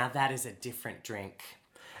 now that is a different drink.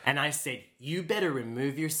 And I said, you better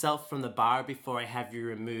remove yourself from the bar before I have you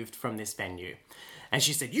removed from this venue. And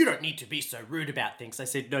she said, you don't need to be so rude about things. I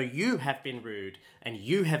said, no, you have been rude and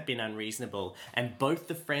you have been unreasonable. And both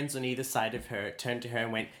the friends on either side of her turned to her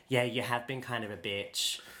and went, yeah, you have been kind of a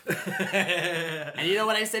bitch. And you know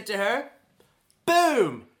what I said to her?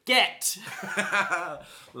 Boom! Get!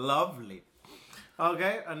 Lovely.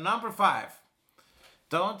 Okay, and number 5.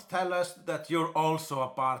 Don't tell us that you're also a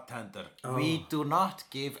bartender. Oh. We do not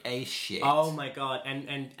give a shit. Oh my god.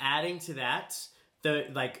 And adding to that,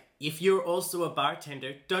 if you're also a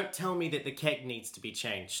bartender, don't tell me that the keg needs to be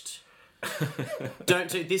changed.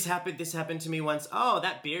 This happened to me once. Oh,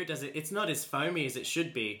 that beer it's not as foamy as it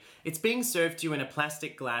should be. It's being served to you in a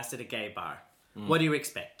plastic glass at a gay bar. What do you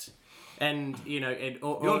expect? And, you know,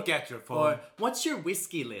 you'll get your phone. Or, what's your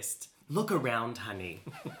whiskey list? Look around, honey.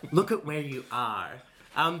 Look at where you are.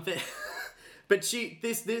 But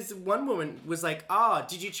this one woman was like,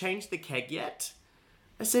 did you change the keg yet?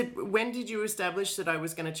 I said, when did you establish that I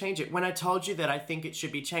was going to change it? When I told you that I think it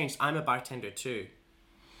should be changed. I'm a bartender too.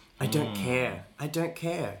 I don't care. I don't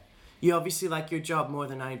care. You obviously like your job more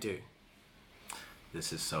than I do.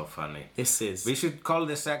 This is so funny. This is. We should call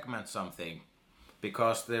this segment something.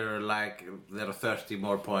 Because there are 30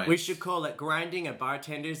 more points. We should call it Grinding a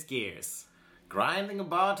Bartender's Gears. Grinding a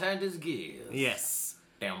Bartender's Gears. Yes.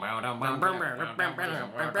 Oh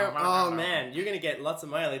man, you're gonna get lots of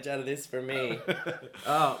mileage out of this for me.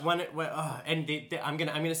 I'm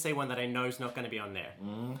gonna say one that I know is not gonna be on there.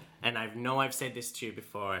 And I know I've said this to you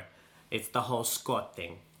before. It's the whole squat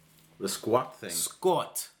thing. The squat thing.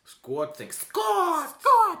 Squat thing.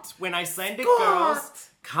 Squat. When Icelandic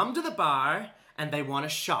girls come to the bar and they want a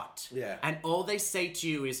shot. Yeah. And all they say to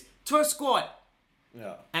you is, "To squat."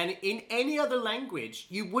 Yeah. And in any other language,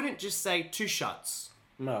 you wouldn't just say 2 shots.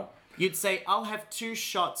 No. You'd say, I'll have 2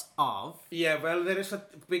 shots of... Yeah, well, there is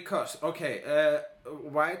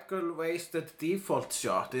white girl wasted default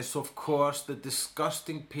shot is, of course, the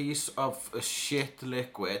disgusting piece of shit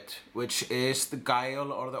liquid, which is the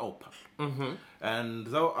guile or the opal. Mm-hmm. And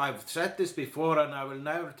though I've said this before, and I will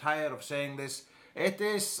never tire of saying this, it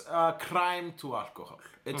is a crime to alcohol.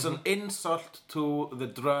 It's an insult to the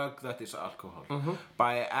drug that is alcohol.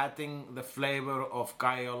 By adding the flavor of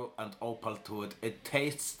guile and opal to it, it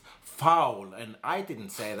tastes foul. And I didn't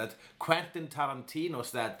say that. Quentin Tarantino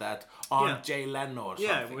said that on Jay Leno or something.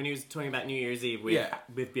 Yeah, when he was talking about New Year's Eve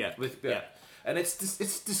with beer. And it's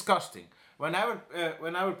disgusting.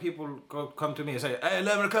 Whenever people come to me and say, "Hey,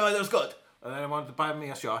 let me come, that was good," and they want to buy me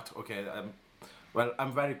a shot, okay,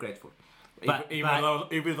 I'm very grateful.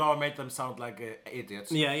 Even though I made them sound like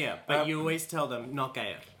idiots. Yeah. But you always tell them, not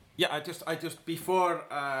gay. Yeah, I just before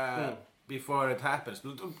it happens,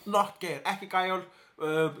 not gay, ekki gæjol,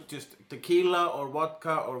 just tequila or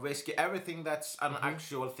vodka or whiskey, everything that's an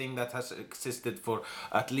actual thing that has existed for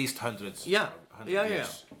at least hundreds. Yeah.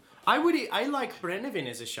 Years. I like Brennivin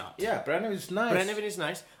as a shot. Yeah, Brennivin is nice. Brennivin is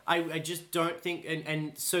nice. I just don't think,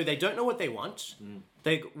 and so they don't know what they want.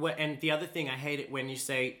 And the other thing, I hate it when you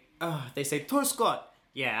say, they say, "To Scott."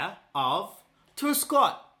 Yeah, of? To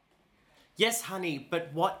Scott. Yes, honey,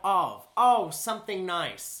 but what of? Oh, something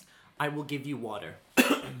nice. I will give you water.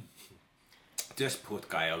 Just put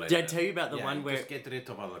guile in. Did I tell you about the one where... just get rid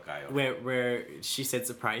of all the guile. Where she said,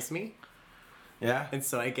 "Surprise me"? Yeah. And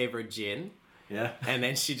so I gave her gin. Yeah. And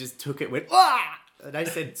then she just took it and went, "Ah!" And I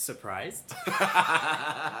said, "Surprised?"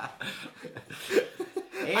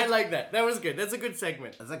 I like that. That was good. That's a good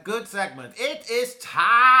segment. That's a good segment. It is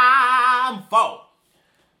time for...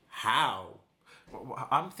 How?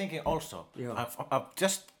 I'm thinking also. Yeah. I've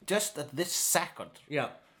just at this second. Yeah.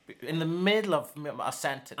 In the middle of a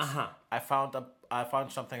sentence. Uh-huh. I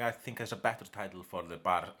found something I think is a better title for the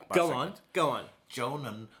bar Go segment. on.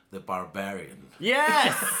 Jonan the Barbarian.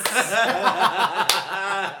 Yes!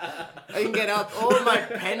 I can get up all my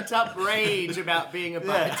pent-up rage about being a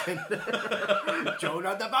bartender.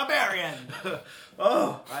 Jonan the Barbarian.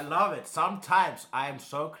 Oh, I love it. Sometimes I am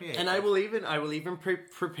so creative. And I will even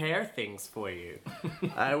prepare things for you.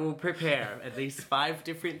 I will prepare at least 5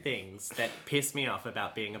 different things that piss me off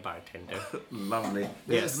about being a bartender. Lovely.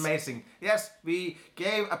 This is amazing. Yes, we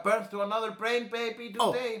gave a birth to another brain baby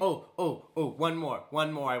today. One more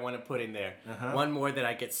I want to put in there. One more that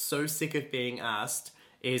I get so sick of being asked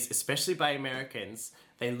is, especially by Americans,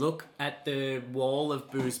 they look at the wall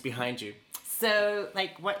of booze behind you. So,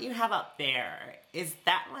 like, what you have up there, is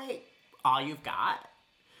that, like, all you've got?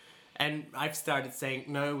 And I've started saying,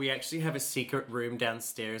 no, we actually have a secret room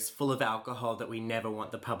downstairs full of alcohol that we never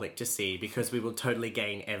want the public to see because we will totally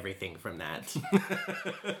gain everything from that.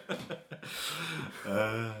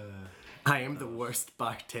 I am the worst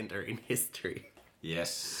bartender in history.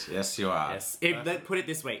 Yes, you are. Yes. Put it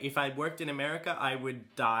this way, if I worked in America, I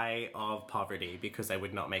would die of poverty because I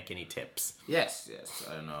would not make any tips. Yes,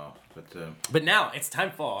 I know. But now it's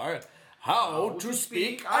time for How to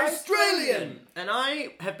Speak Australian! And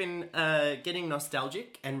I have been getting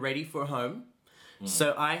nostalgic and ready for home.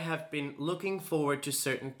 So I have been looking forward to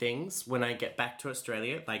certain things when I get back to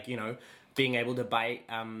Australia, like, you know, being able to buy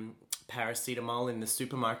paracetamol in the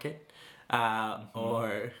supermarket.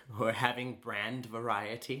 Or having brand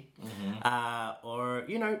variety, or,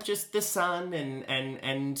 you know, just the sun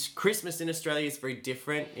and Christmas in Australia is very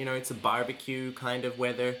different. You know, it's a barbecue kind of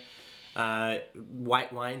weather,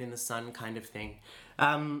 white wine in the sun kind of thing.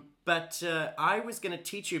 But I was going to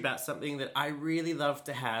teach you about something that I really love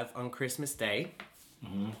to have on Christmas Day.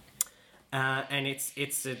 And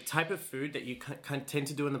it's a type of food that you tend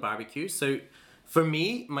to do in the barbecue. So for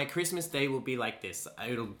me, my Christmas Day will be like this.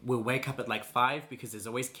 We'll wake up at like 5 because there's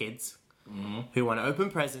always kids who want to open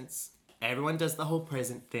presents. Everyone does the whole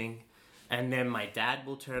present thing. And then my dad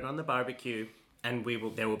will turn on the barbecue and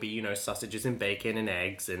there will be, you know, sausages and bacon and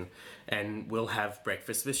eggs and we'll have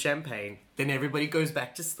breakfast with champagne. Then everybody goes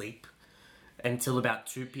back to sleep until about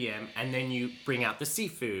 2 p.m. And then you bring out the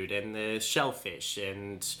seafood and the shellfish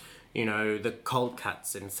and, you know, the cold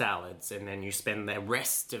cuts and salads, and then you spend the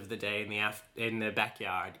rest of the day in the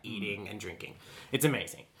backyard eating and drinking. It's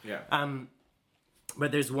amazing. Yeah.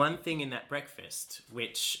 But there's one thing in that breakfast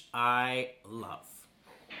which I love,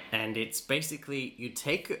 and it's basically you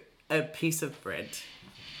take a piece of bread,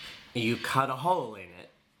 you cut a hole in it,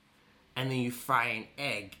 and then you fry an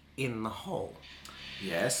egg in the hole.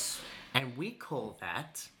 Yes. And we call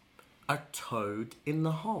that a toad in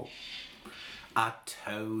the hole. A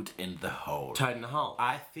toad in the hole. Toad in the hole.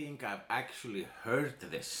 I think I've actually heard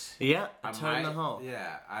this. Yeah, a toad in the hole.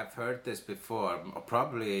 Yeah, I've heard this before,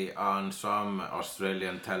 probably on some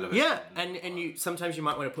Australian television. Yeah, and you sometimes you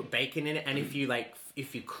might want to put bacon in it, and if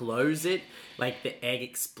you close it, like the egg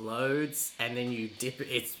explodes, and then you dip it.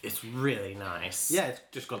 It's really nice. Yeah, it's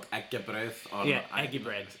just called eggebröd. Eggy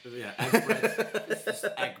bread. Yeah, egg bread. It's just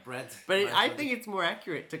egg bread. But I think it's more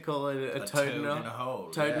accurate to call it a toad in a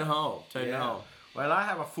hole. Toad in a hole. Toad in a hole. Well, I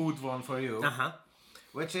have a food one for you.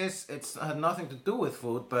 Which is, it's had nothing to do with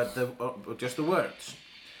food, but just the words.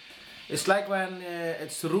 It's like when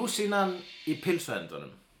it's rúsínan í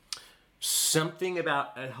pylsuendunum. Something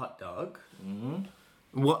about a hot dog.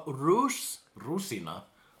 What Rúsína.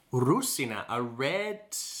 Rúsína, a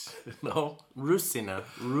red. No. Rúsína.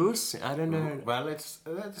 I don't know. Well, it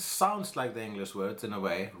sounds like the English words in a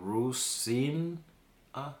way. Rosine.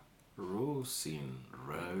 Oh,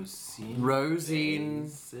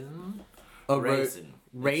 raisin.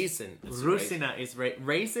 Raisin. Rúsína is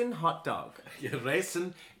raisin hot dog. Yeah,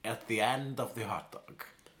 raisin at the end of the hot dog.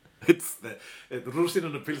 It's rúsínan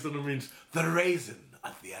on the pilsner means the raisin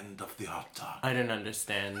at the end of the hot dog. I don't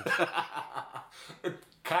understand. It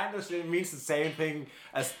kind of means the same thing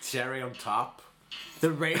as cherry on top.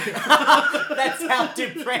 The raisin. That's how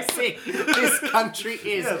depressing this country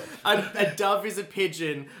is. Yes. A dove is a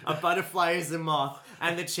pigeon, a butterfly is a moth,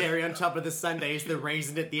 and the cherry on top of the sundae is the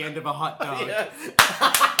raisin at the end of a hot dog. Yes.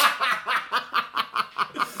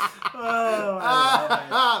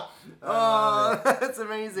 That's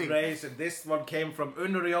amazing. Raisin. This one came from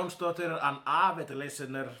Unnur Jónsdóttir, an avid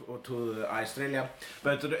listener to Australia.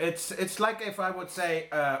 But it's like if I would say,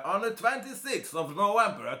 on the 26th of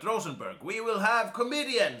November at Rosenberg, we will have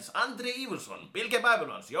comedians Andri Ivarsson, Bilge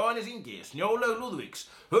Babylons, Jóhannes Ingi, Snjólaug Lúðvíks,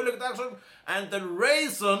 Hugleik Dagsson, and the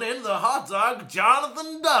raisin in the hot dog,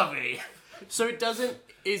 Jonathan Dovey. So it doesn't.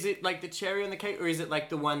 Is it like the cherry on the cake, or is it like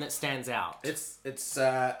the one that stands out? It's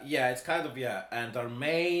kind of and our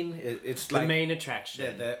main it's the like main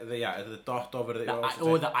attraction. The dot over the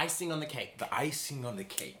or the icing on the cake. The icing on the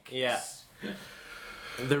cake. Yeah.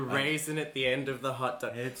 The raisin at the end of the hot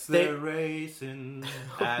dog. It's the raisin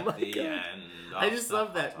at the end. I just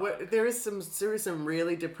love that. There is some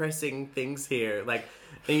really depressing things here. Like,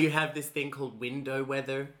 you have this thing called window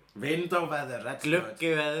weather. Window weather, that's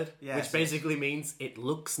good. Yes, which basically means it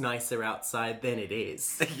looks nicer outside than it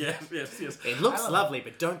is. yes. It looks lovely,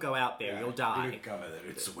 but don't go out there, you'll die. Look over there,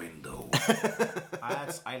 it's a window.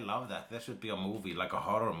 I love that. There should be a movie, like a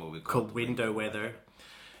horror movie called Window Weather.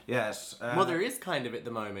 Yes. Well, there is kind of at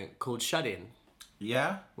the moment called Shut In.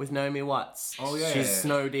 Yeah? With Naomi Watts. Oh, yeah. She's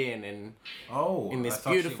snowed in and in this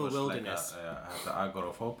beautiful wilderness. Like the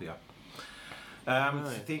agoraphobia.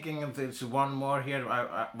 Thinking of this one more here.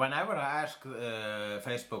 Whenever I ask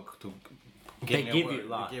Facebook to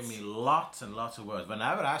give me lots and lots of words.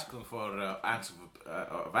 Whenever I ask them for answer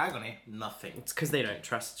of agony, nothing. It's because they don't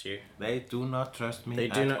trust you. They do not trust me. They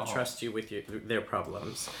do not trust you with their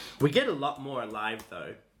problems. We get a lot more live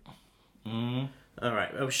though. All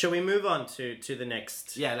right. Shall we move on to the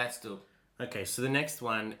next? Yeah, let's do. Okay, so the next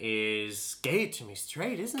one is Gay It To Me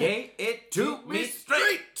Straight, isn't it? Gay It To Me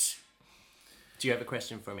Straight! Do you have a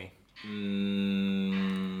question for me?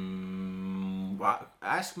 Well,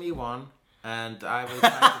 ask me one, and I will try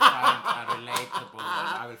to find a relatable one.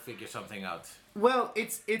 I will figure something out. Well,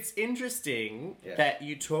 it's interesting that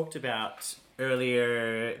you talked about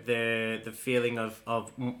earlier the feeling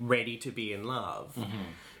of ready to be in love.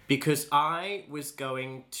 Because I was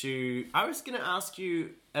going to ask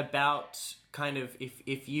you about kind of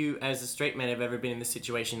if you as a straight man have ever been in the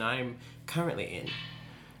situation I'm currently in,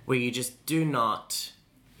 where you just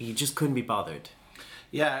couldn't be bothered.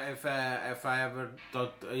 Yeah, if I ever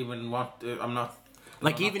don't even want, I'm not.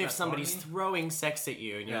 Like even if somebody's throwing sex at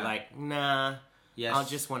you and you're like, nah, I'll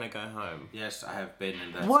just want to go home. Yes, I have been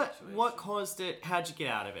in that situation. What caused it? How'd you get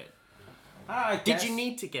out of it? Did you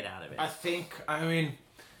need to get out of it? I mean,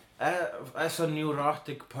 as a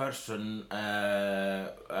neurotic person,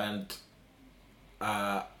 and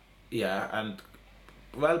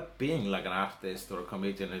being like an artist or a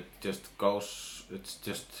comedian, it just goes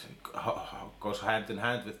hand in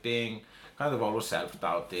hand with being kind of always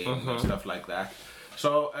self-doubting and stuff like that.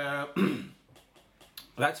 So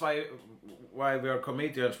that's why we are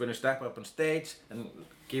comedians. When we step up on stage and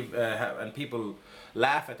and people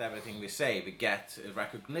laugh at everything we say, we get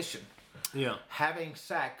recognition. Yeah. Having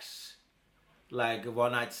sex, like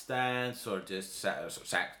one-night stands or just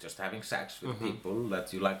having sex with people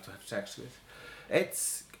that you like to have sex with,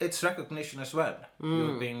 it's recognition as well.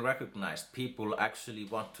 You're being recognized. People actually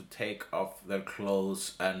want to take off their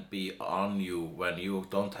clothes and be on you when you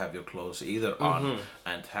don't have your clothes either on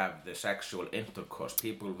and have the sexual intercourse.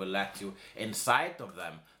 People will let you inside of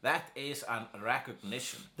them. That is a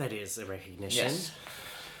recognition. That is a recognition. Yes.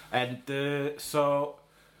 And so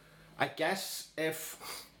I guess if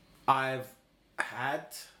I've had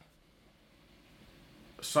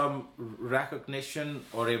some recognition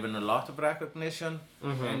or even a lot of recognition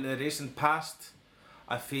in the recent past,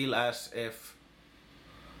 I feel as if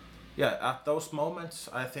at those moments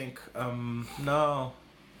I think no,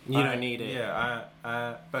 you don't need it.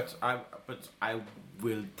 But I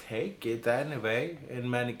will take it anyway in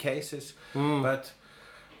many cases. But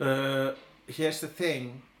here's the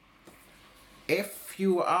thing: if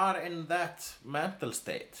you are in that mental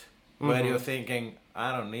state where you're thinking,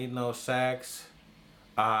 I don't need no sex,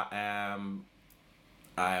 I'm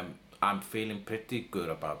feeling pretty good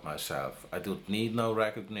about myself, I don't need no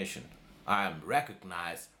recognition, I am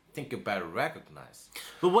recognized, I think you better recognize.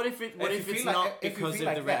 But what if it's not because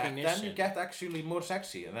of the recognition? Then you get actually more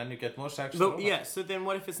sexy, and then you get more sex. But so then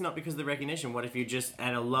what if it's not because of the recognition? What if you're just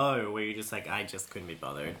at a low where you're just like, I just couldn't be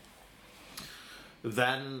bothered?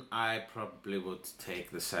 Then I probably would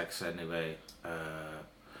take the sex anyway.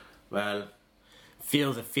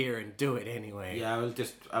 Feel the fear and do it anyway. Yeah,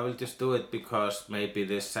 I will just do it because maybe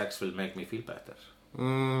this sex will make me feel better.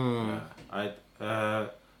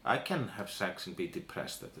 I can have sex and be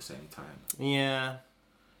depressed at the same time. Yeah.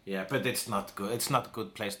 Yeah, but it's not good. It's not a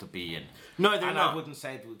good place to be in. No, they're not. I wouldn't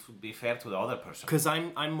say it would be fair to the other person. Because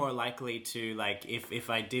I'm more likely to, like, if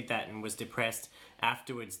I did that and was depressed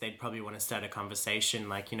afterwards, they'd probably want to start a conversation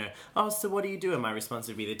like, oh, so what do you do? And my response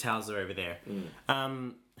would be, the towels are over there.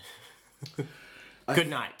 Good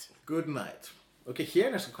night. Good night. Okay,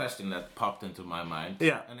 here is a question that popped into my mind.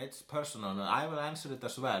 Yeah. And it's personal, and I will answer it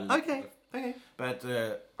as well. Okay. But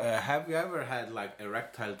have you ever had, like,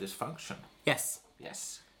 erectile dysfunction? Yes.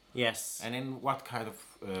 Yes. Yes. And in what kind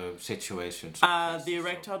of situations? The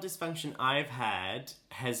erectile dysfunction I've had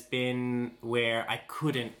has been where I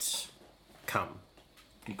couldn't come.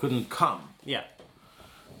 You couldn't come? Yeah.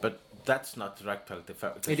 But that's not erectile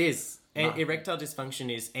dysfunction. It is. Erectile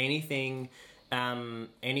dysfunction is anything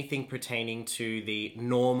pertaining to the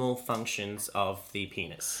normal functions of the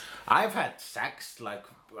penis. I've had sex,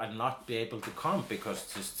 and not be able to come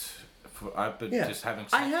because I've been just having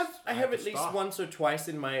sex. I have at least once or twice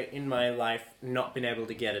in my life not been able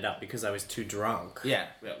to get it up because I was too drunk. Yeah.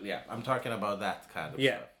 I'm talking about that kind of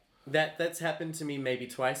stuff. That's happened to me maybe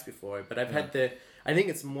twice before, but I've had I think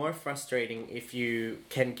it's more frustrating if you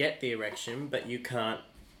can get the erection but you can't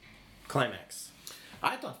climax.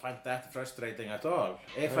 I don't find that frustrating at all.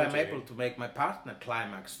 If I'm able to make my partner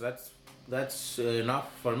climax, that's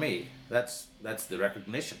enough for me. That's the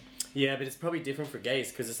recognition. Yeah, but it's probably different for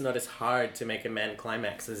gays because it's not as hard to make a man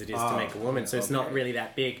climax as it is to make a woman. So it's not really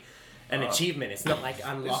that big an achievement. It's not like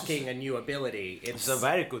unlocking a new ability. It's a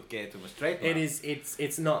very good gay to a straight man. It is.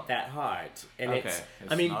 It's not that hard. And it's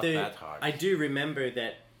not that hard. I do remember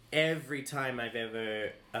that every time I've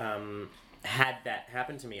ever had that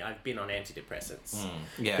happen to me, I've been on antidepressants.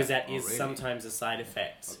 Because that is sometimes a side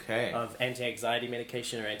effect of anti-anxiety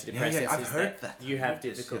medication or antidepressants. I've heard that. You have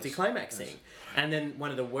difficulty climaxing. Yes. And then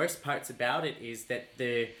one of the worst parts about it is that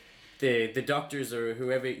the doctors or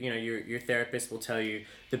whoever, your therapist will tell you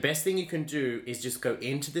the best thing you can do is just go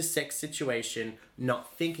into the sex situation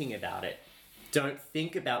not thinking about it. Don't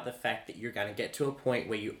think about the fact that you're going to get to a point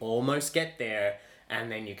where you almost get there and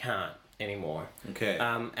then you can't anymore. Okay.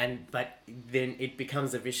 But then it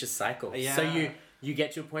becomes a vicious cycle. Yeah. So you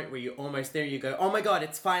get to a point where you're almost there. You go, oh my god,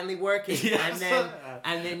 it's finally working. Yes.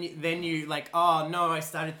 And then you like, oh no, I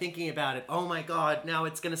started thinking about it. Oh my god, now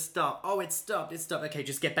it's gonna stop. Oh, it stopped. Okay,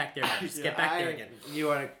 just get back there. Just get back there again.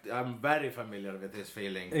 I'm very familiar with this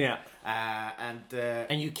feeling. Yeah.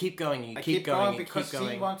 And you keep going. I keep going because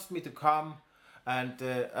he wants me to come. And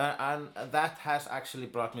that has actually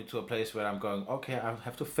brought me to a place where I'm going, okay, I'll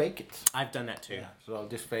have to fake it. I've done that too. Yeah, so I'll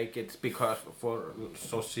just fake it because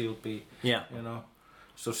so she'll be, yeah,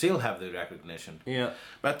 so she'll have the recognition. Yeah.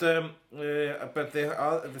 But the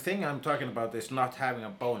thing I'm talking about is not having a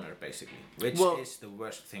boner, basically, which is the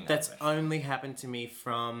worst thing. That's only happened to me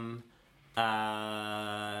from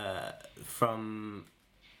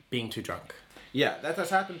being too drunk. Yeah, that has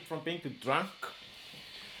happened from being too drunk.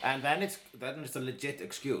 And then it's a legit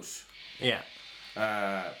excuse. Yeah.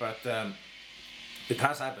 But it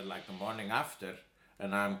has happened like the morning after,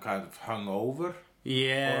 and I'm kind of hungover.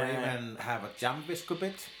 Yeah. Or even have a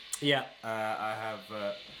jambiscuit. Yeah. I have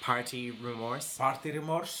party remorse.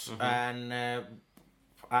 Mm-hmm. And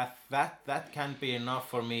that can be enough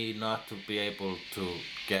for me not to be able to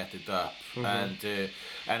get it up. Mm-hmm.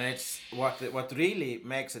 And it's what really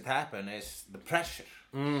makes it happen is the pressure.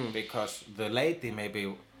 Because the lady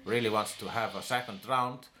maybe really wants to have a second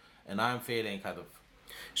round, and I'm feeling kind of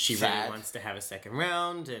she sad. Really wants to have a second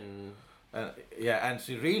round, and and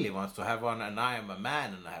she really wants to have one, and I am a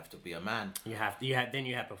man, and I have to be a man. You have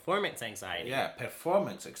performance anxiety. Yeah,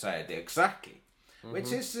 performance anxiety, exactly.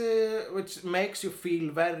 Mm-hmm. Which makes you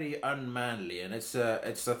feel very unmanly, and I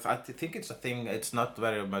think it's a thing. It's not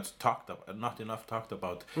very much not enough talked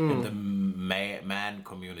about in the man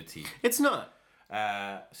community. It's not.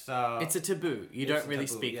 So it's a taboo. You don't really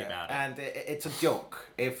speak about it, and it's a joke.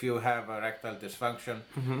 If you have erectile dysfunction,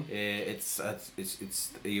 it's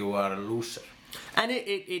you are a loser. And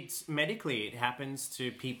it's medically, it happens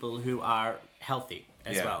to people who are healthy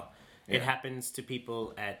as well. Yeah. It happens to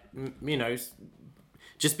people at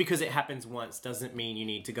just because it happens once doesn't mean you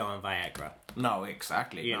need to go on Viagra. No,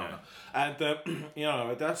 exactly. No. And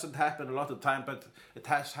it doesn't happen a lot of time, but it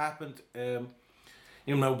has happened.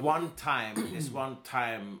 One time is one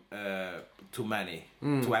time too many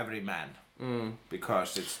to every man.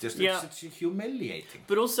 Because it's just it's humiliating.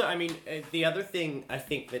 But also, I mean, the other thing I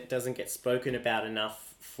think that doesn't get spoken about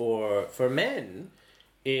enough for men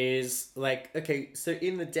is like, okay, so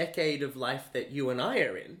in the decade of life that you and I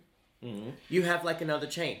are in, you have like another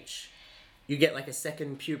change. You get like a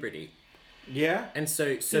second puberty. Yeah. And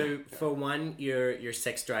so for one, your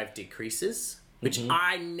sex drive decreases. Which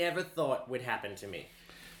I never thought would happen to me.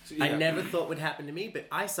 I never thought would happen to me, but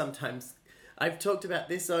I've talked about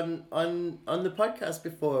this on the podcast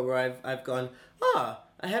before, where I've gone, I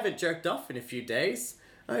haven't jerked off in a few days.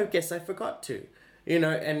 I guess I forgot to,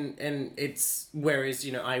 and it's, whereas,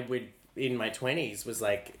 I would, in my 20s, was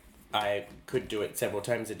like, I could do it several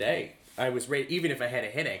times a day. I was ready, even if I had a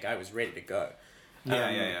headache, I was ready to go.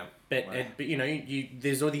 But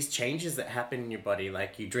there's all these changes that happen in your body.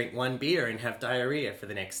 Like you drink one beer and have diarrhea for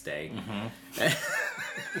the next day.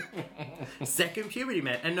 Second puberty,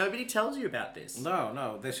 man. And nobody tells you about this.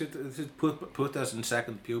 No. They should put us in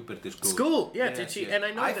second puberty school. School? Yeah, Yes, did she? yes.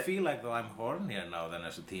 And I feel like though I'm hornier now than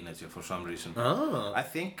as a teenager for some reason. Oh. I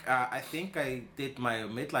think I did my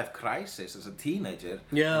midlife crisis as a teenager.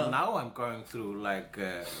 Yeah. And now I'm going through my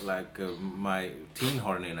teen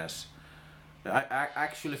horniness. I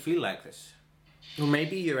actually feel like this. Well,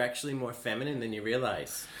 maybe you're actually more feminine than you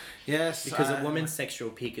realize. Yes. Because a woman's sexual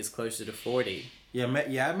peak is closer to 40. Yeah,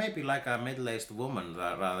 maybe like a middle-aged woman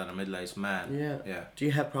rather than a middle-aged man. Yeah. Do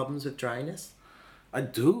you have problems with dryness? I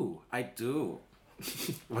do.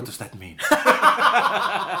 What does that mean?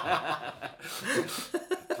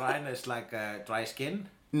 Dryness like dry skin?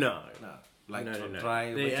 No. Like No.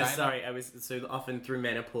 dry vagina? Sorry, so often through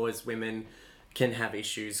menopause, women can have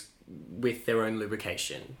issues with their own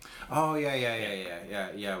lubrication. Oh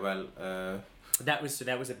yeah. Well, that was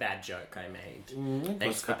a bad joke I made.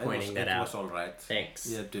 Thanks for pointing that out. It was all right. Thanks.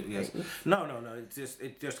 Yeah, yes. No.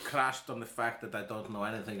 It just crashed on the fact that I don't know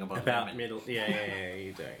anything about women. middle. Yeah.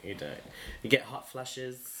 You don't. You get hot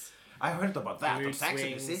flushes. I heard about that on Mood Sex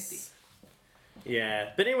and the swings. City.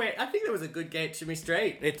 Yeah, but anyway, I think that was a good Get to Me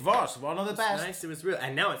Straight. It was one of the best. Nice, it was real.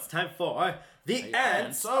 And now it's time for the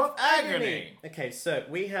Ants of Agony. Okay, so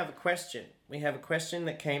we have a question. We have a question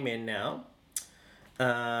that came in now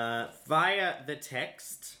via the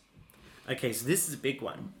text. Okay, so this is a big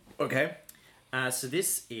one. Okay. So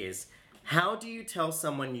this is, how do you tell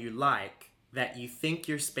someone you like that you think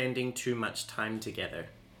you're spending too much time together?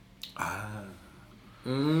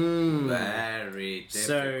 Very difficult.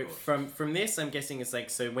 So from this, I'm guessing it's like,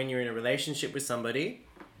 so when you're in a relationship with somebody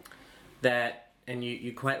that, and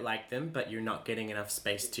you quite like them, but you're not getting enough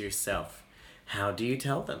space to yourself, how do you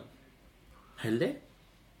tell them? Hello?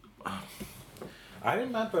 I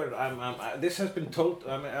remember, this has been told,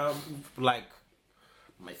 like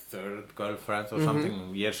my third girlfriend or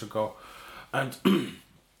something years ago, and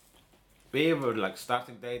we were like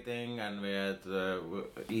starting dating, and we had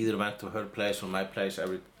either went to her place or my place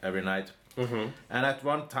every night. And at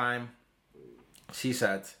one time, she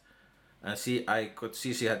said, and I could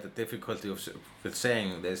see she had the difficulty with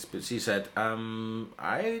saying this, but she said,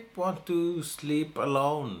 I want to sleep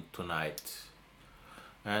alone tonight,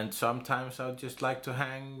 and sometimes I would just like to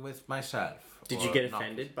hang with myself. Did you get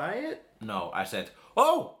offended by it? No, I said,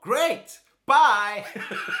 oh, great! Bye!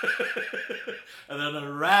 And then I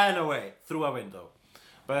ran away through a window.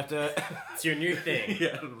 But It's your new thing.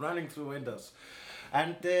 yeah, running through windows.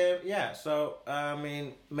 And so I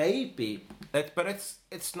mean, maybe, but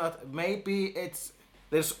it's not. Maybe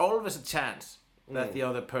there's always a chance that the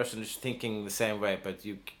other person is thinking the same way, but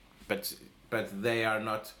they are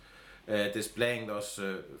not displaying those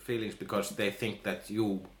feelings because they think that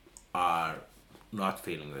you are not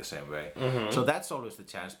feeling the same way. So that's always the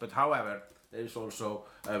chance. But however, there's also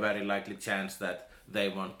a very likely chance that they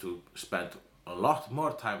want to spend a lot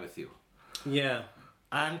more time with you. Yeah.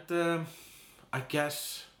 And I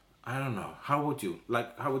guess, I don't know, how would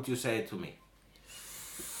you say it to me?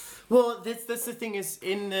 Well, that's the thing is,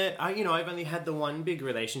 I've only had the one big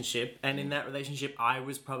relationship, and in that relationship, I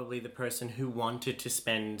was probably the person who wanted to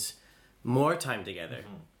spend more time together.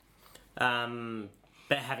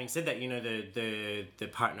 But having said that, the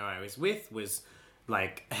partner I was with was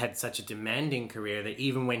had such a demanding career that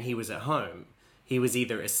even when he was at home, he was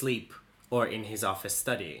either asleep or in his office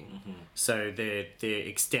studying. So the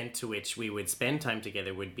extent to which we would spend time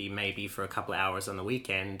together would be maybe for a couple of hours on the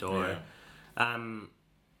weekend, or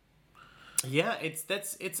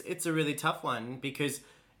it's a really tough one because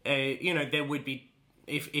there would be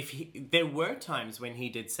there were times when he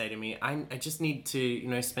did say to me, I just need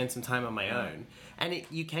to spend some time on my own, and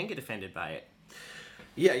you can get offended by it.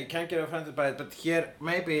 Yeah, you can't get offended by it, but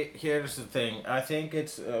here's the thing. I think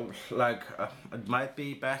it's it might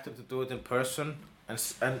be better to do it in person,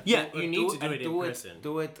 and you need to do it in person.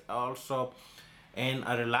 Do it also in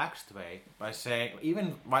a relaxed way by saying,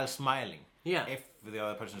 even while smiling. Yeah. If the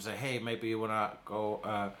other person say, hey, maybe you wanna go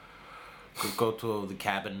to the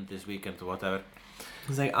cabin this weekend or whatever.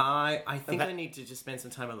 It's like, I think I need to just spend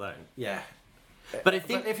some time alone. Yeah. But I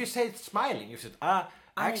think if you say it smiling, you said,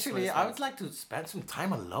 actually, I would like to spend some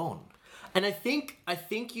time alone. And I think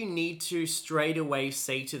you need to straight away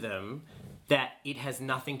say to them that it has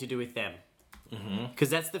nothing to do with them. Because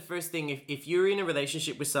that's the first thing. If you're in a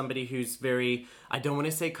relationship with somebody who's very, I don't want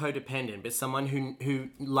to say codependent, but someone who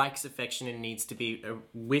likes affection and needs to be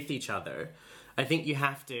with each other, I think you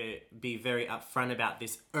have to be very upfront about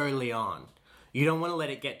this early on. You don't want to let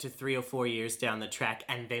it get to 3 or 4 years down the track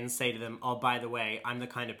and then say to them, oh, by the way, I'm the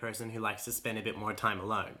kind of person who likes to spend a bit more time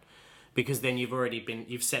alone. Because then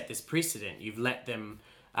you've set this precedent. You've let them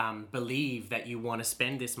believe that you want to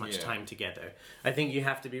spend this much time together. I think you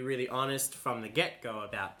have to be really honest from the get-go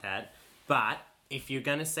about that. But if you're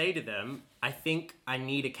going to say to them, I think I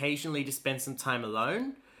need occasionally to spend some time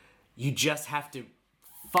alone, you just have to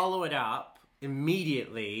follow it up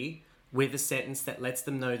immediately with a sentence that lets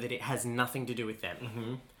them know that it has nothing to do with them.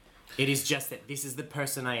 Mm-hmm. It is just that this is the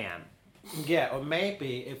person I am. Yeah, or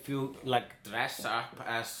maybe if you like dress up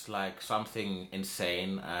as like something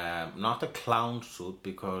insane, not a clown suit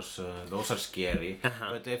because those are scary,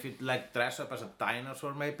 but if you like dress up as a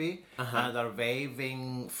dinosaur maybe, and are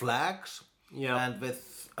waving flags, and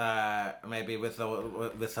with maybe with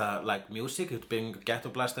like music, you'd bring Ghetto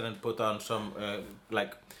Blaster and put on some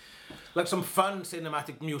like some fun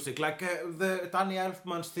cinematic music, like the Danny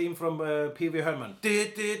Elfman's theme from Pee Wee Herman. And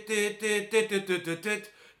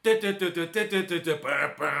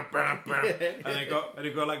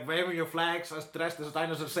you go like waving your flags as dressed as a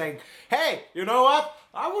dinosaur saying, hey, you know what?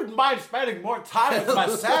 I wouldn't mind spending more time with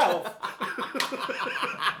myself.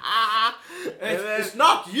 It's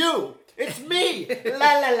not you. It's me.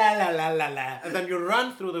 La la la la la la la. And then you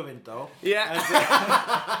run through the window. Yeah.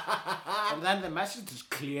 And then the message is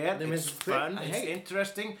clear. It's fun. It's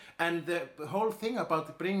interesting. And the whole thing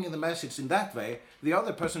about bringing the message in that way, the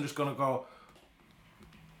other person is gonna go,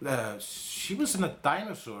 she was in a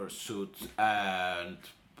dinosaur suit and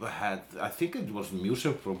had, I think it was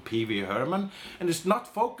music from Pee Wee Herman, and it's not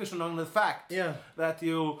focusing on the fact that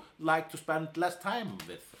you like to spend less time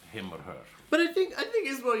with him or her. But I think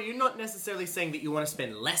as well, you're not necessarily saying that you want to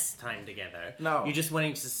spend less time together. No. You're just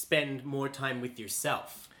wanting to spend more time with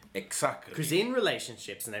yourself. Exactly. Because in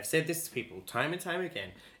relationships, and I've said this to people time and time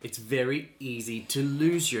again, it's very easy to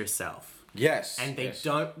lose yourself. Yes. And they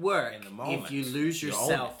don't work if you lose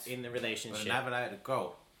yourself in the relationship. You'll never let it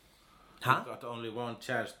go. Huh? You've got only one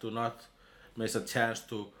chance. Do not miss a chance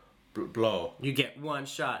to blow. You get one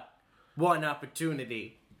shot, one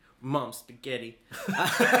opportunity. Mom spaghetti.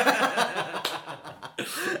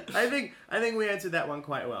 I think we answered that one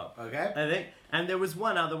quite well. Okay. And there was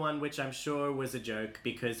one other one which I'm sure was a joke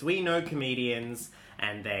because we know comedians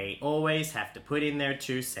and they always have to put in their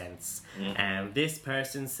 2 cents. Mm-hmm. And this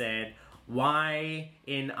person said, why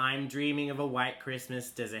in I'm Dreaming of a White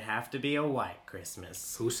Christmas does it have to be a white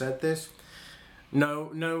Christmas? Who said this?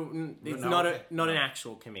 No, it's not an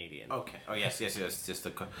actual comedian. Okay. Oh yes, just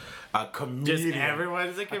a comedian. Just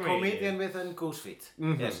everyone's a comedian. A comedian with a goose feet.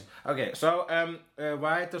 Mm-hmm. Yes. Okay. So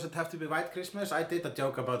why does it have to be White Christmas? I did a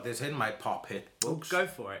joke about this in my pop hit books. Go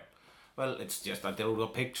for it. Well, it's just I drew a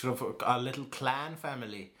picture of a little clan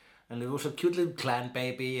family, and it was a cute little clan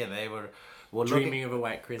baby, and they were dreaming of a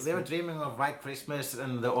white Christmas. They were dreaming of white Christmas,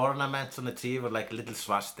 and the ornaments on the tree were like little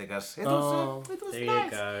swastikas. It was there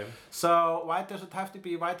nice. You go. So why does it have to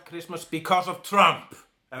be White Christmas? Because of Trump,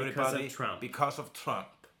 everybody. Because of Trump.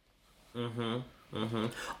 Mm-hmm.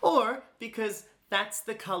 Or because that's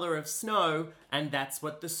the color of snow, and that's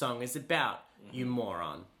what the song is about. Mm-hmm. You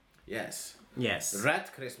moron. Yes.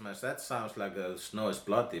 Red Christmas, that sounds like the snow is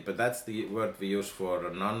bloody, but that's the word we use for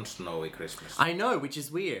a non-snowy Christmas. I know, which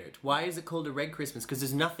is weird. Why is it called a red Christmas? Because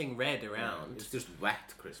there's nothing red around. It's just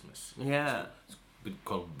wet Christmas. Yeah. It's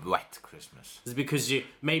called wet Christmas. It's because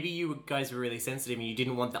maybe you guys were really sensitive and you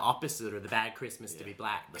didn't want the opposite or the bad Christmas to be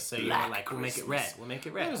black. So you were like, we'll make it red.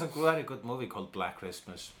 There's a very good movie called Black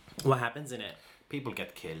Christmas. What happens in it? People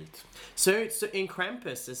get killed. So in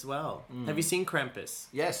Krampus as well. Have you seen Krampus?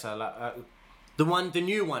 Yes, the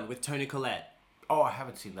new one with Toni Collette. Oh, I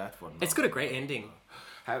haven't seen that one. No. It's got a great ending.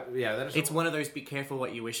 It's one of those be careful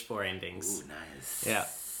what you wish for endings. Ooh, nice. Yeah.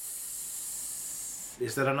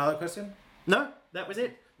 Is there another question? No, that was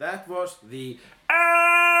it. That was the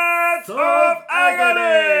Ads of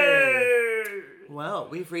Agony! Well,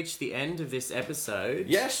 we've reached the end of this episode.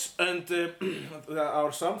 Yes, and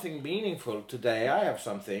our something meaningful today. I have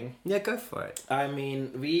something. Yeah, go for it. I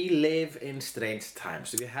mean, we live in strange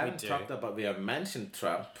times. We haven't talked about. We have mentioned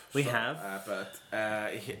Trump. We have, but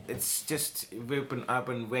it's just I've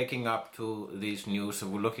been waking up to these news.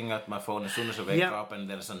 We're looking at my phone as soon as I wake up, and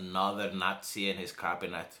there's another Nazi in his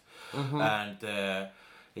cabinet, and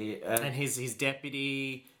his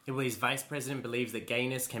deputy. Well, his vice president believes that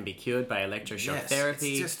gayness can be cured by electroshock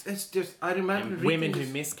therapy. It's just. I remember and women who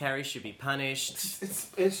miscarry should be punished.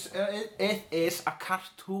 It is a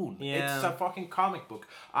cartoon. Yeah. It's a fucking comic book.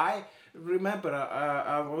 I remember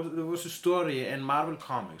there was a story in Marvel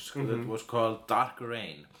Comics that was called Dark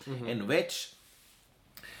Reign, in which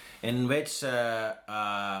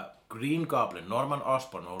Green Goblin, Norman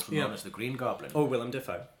Osborn, also known as the Green Goblin, or Willem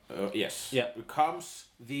Dafoe, becomes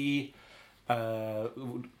the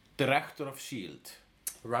director of S.H.I.E.L.D.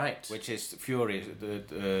 Right. Which is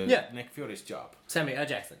Nick Fury's job. Samuel L.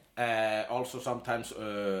 Jackson. Also sometimes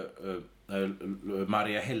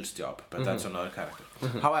Maria Hill's job, but that's another character.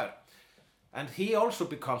 However, and he also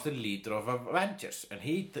becomes the leader of Avengers, and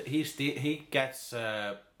he gets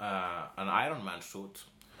an Iron Man suit,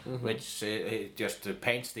 which he just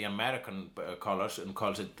paints the American colors and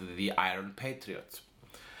calls it the Iron Patriot.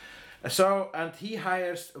 So, and he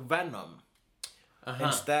hires Venom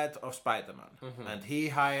instead of Spider-Man, and he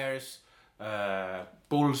hires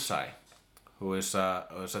Bullseye, who is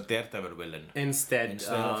a Daredevil villain instead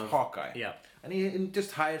of Hawkeye. Yeah. And he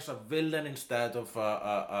just hires a villain instead of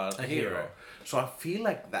a hero. So I feel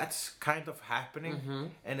like that's kind of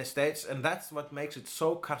happening in the States, and that's what makes it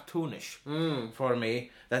so cartoonish for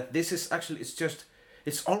me. That this is actually,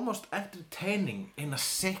 it's almost entertaining in a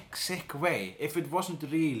sick way. If it wasn't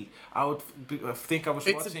real, I would think I was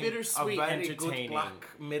watching a very good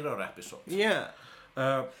Black Mirror episode. Yeah.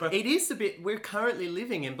 But it is a bit. We're currently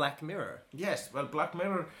living in Black Mirror. Yes, well, Black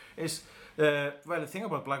Mirror is. The thing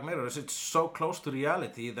about Black Mirror is it's so close to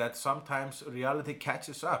reality that sometimes reality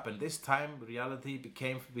catches up, and this time reality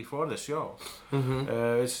became before the show,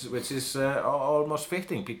 which is almost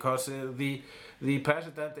fitting because the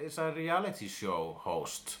president is a reality show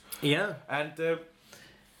host. Yeah, and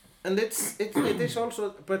it is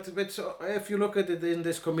also, but if you look at it in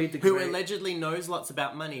this comedic who way, allegedly knows lots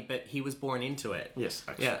about money, but he was born into it. Yes,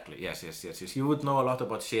 exactly. Yeah. Yes. You would know a lot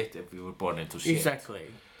about shit if you were born into shit. Exactly.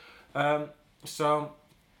 So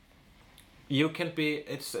you can be.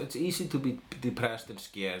 It's easy to be depressed and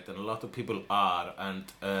scared, and a lot of people are, and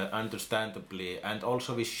understandably, and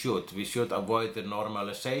also we should avoid the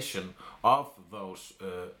normalization of those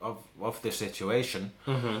of the situation.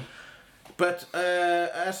 But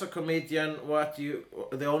as a comedian,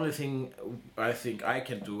 the only thing I think I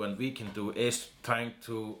can do and we can do is trying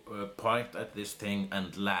to point at this thing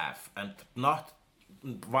and laugh, and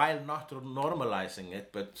while not normalizing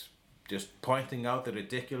it, but just pointing out the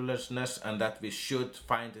ridiculousness and that we should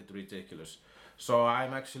find it ridiculous. So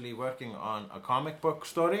I'm actually working on a comic book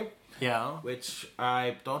story. Yeah. Which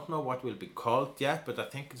I don't know what will be called yet, but I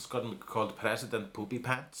think it's going to be called President Poopy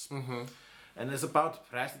Pants. And it's about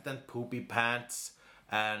President Poopy Pants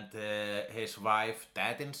and his wife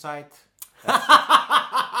Dead Inside.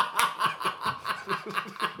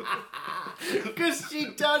 Because she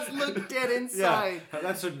does look dead inside. Yeah,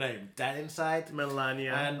 that's her name, Dead Inside.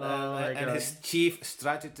 Melania. And his chief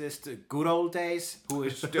strategist, Good Old Days, who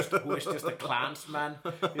is just a Klansman.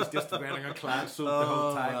 He's just wearing a Klan suit the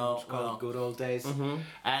whole time. It's called Good Old Days.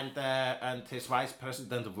 And his vice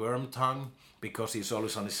president, Wormtongue, because he's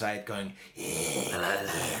always on his side going,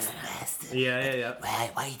 yes, master. Yeah.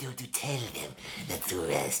 Why don't you tell them that through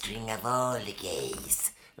a string of all the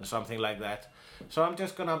gays? And something like that. So I'm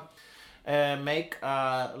just gonna make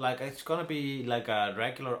it's gonna be like a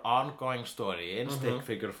regular ongoing story in stick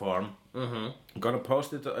figure form. I'm gonna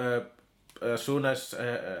post it as soon as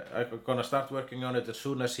I'm gonna start working on it as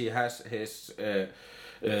soon as he has his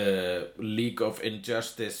League of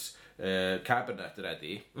Injustice cabinet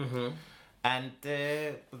ready. And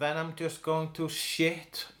then I'm just going to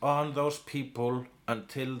shit on those people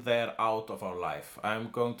until they're out of our life. I'm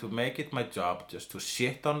going to make it my job just to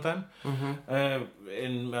shit on them.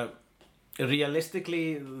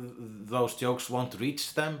 Realistically, those jokes won't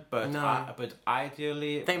reach them, but but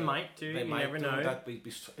ideally they might do. They you might never do. know.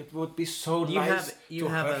 It would be so nice to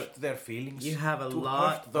hurt their feelings. You have a to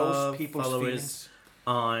lot hurt those of people's followers feelings.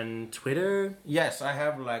 On Twitter. Yes, I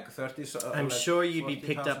have like 30. I'm sure you'd be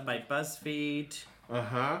picked up by BuzzFeed.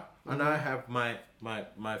 And I have my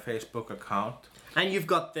Facebook account. And you've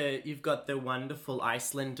got the wonderful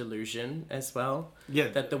Iceland delusion as well. Yeah.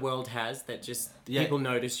 That the world has, that just people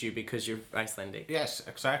notice you because you're Icelandic. Yes,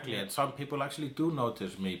 exactly. And some people actually do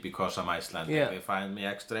notice me because I'm Icelandic. Yeah. They find me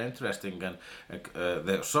extra interesting, and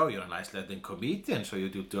so you're an Icelandic comedian, so you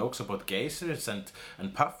do jokes about geysers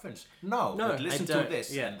and puffins. No, but listen to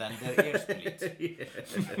this, and then their ears bleed.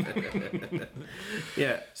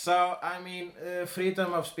 Yeah. So I mean,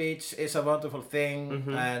 freedom of speech is a wonderful thing,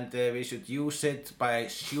 and we should use it by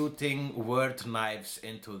shooting word knives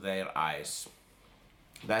into their eyes.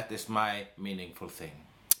 That is my meaningful thing.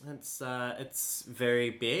 It's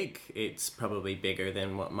very big. It's probably bigger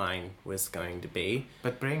than what mine was going to be.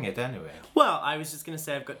 But bring it anyway. Well, I was just going to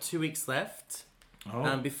say I've got 2 weeks left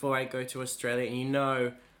before I go to Australia. And you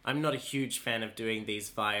know, I'm not a huge fan of doing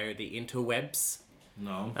these via the interwebs.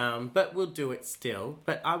 No. But we'll do it still.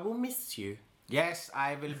 But I will miss you. Yes,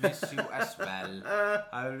 I will miss you as well.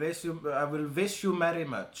 I will wish you very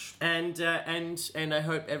much. And I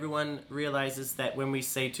hope everyone realizes that when we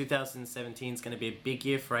say 2017 is going to be a big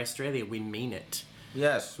year for Australia, we mean it.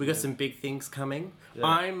 Yes. We got some big things coming. Yeah.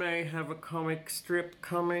 I may have a comic strip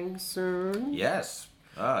coming soon. Yes.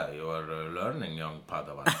 You are learning, young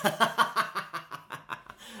Padawan.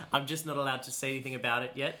 I'm just not allowed to say anything about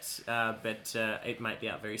it yet, but it might be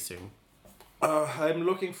out very soon. I'm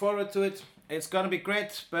looking forward to it. It's gonna be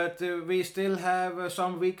great, but we still have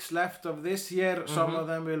some weeks left of this year. Mm-hmm. Some of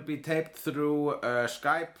them will be taped through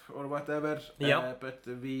Skype or whatever. Yep. But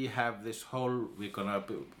we have this whole. We're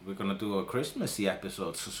gonna do a Christmassy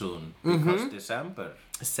episode soon because December.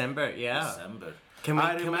 Yeah. December.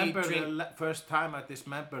 I remember the first time I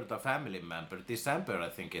dismembered a family member. December, I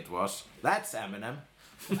think it was. That's Eminem.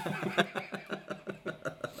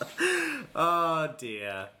 Oh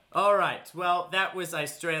dear. All right, well, that was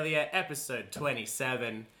Australia, episode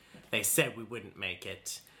 27. They said we wouldn't make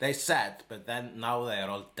it. They said, but then now they're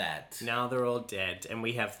all dead. Now they're all dead, and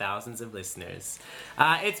we have thousands of listeners.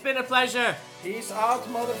 It's been a pleasure. Peace out,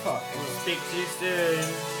 motherfucker. We'll speak to you soon.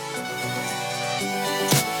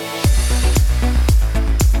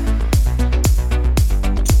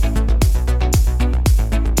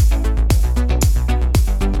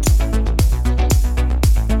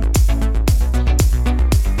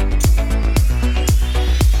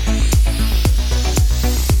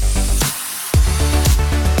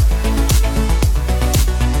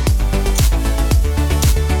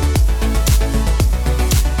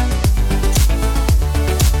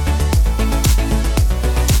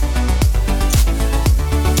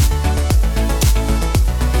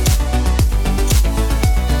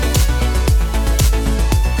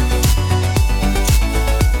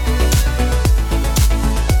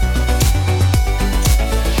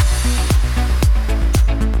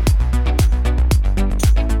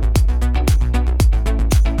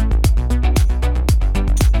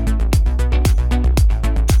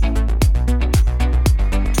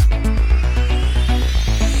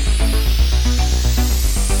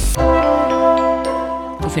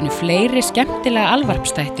 Þú finnur fleiri skemmtilega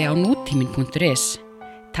alvarpstætti á nútímin.is.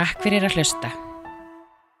 Takk fyrir að hlusta.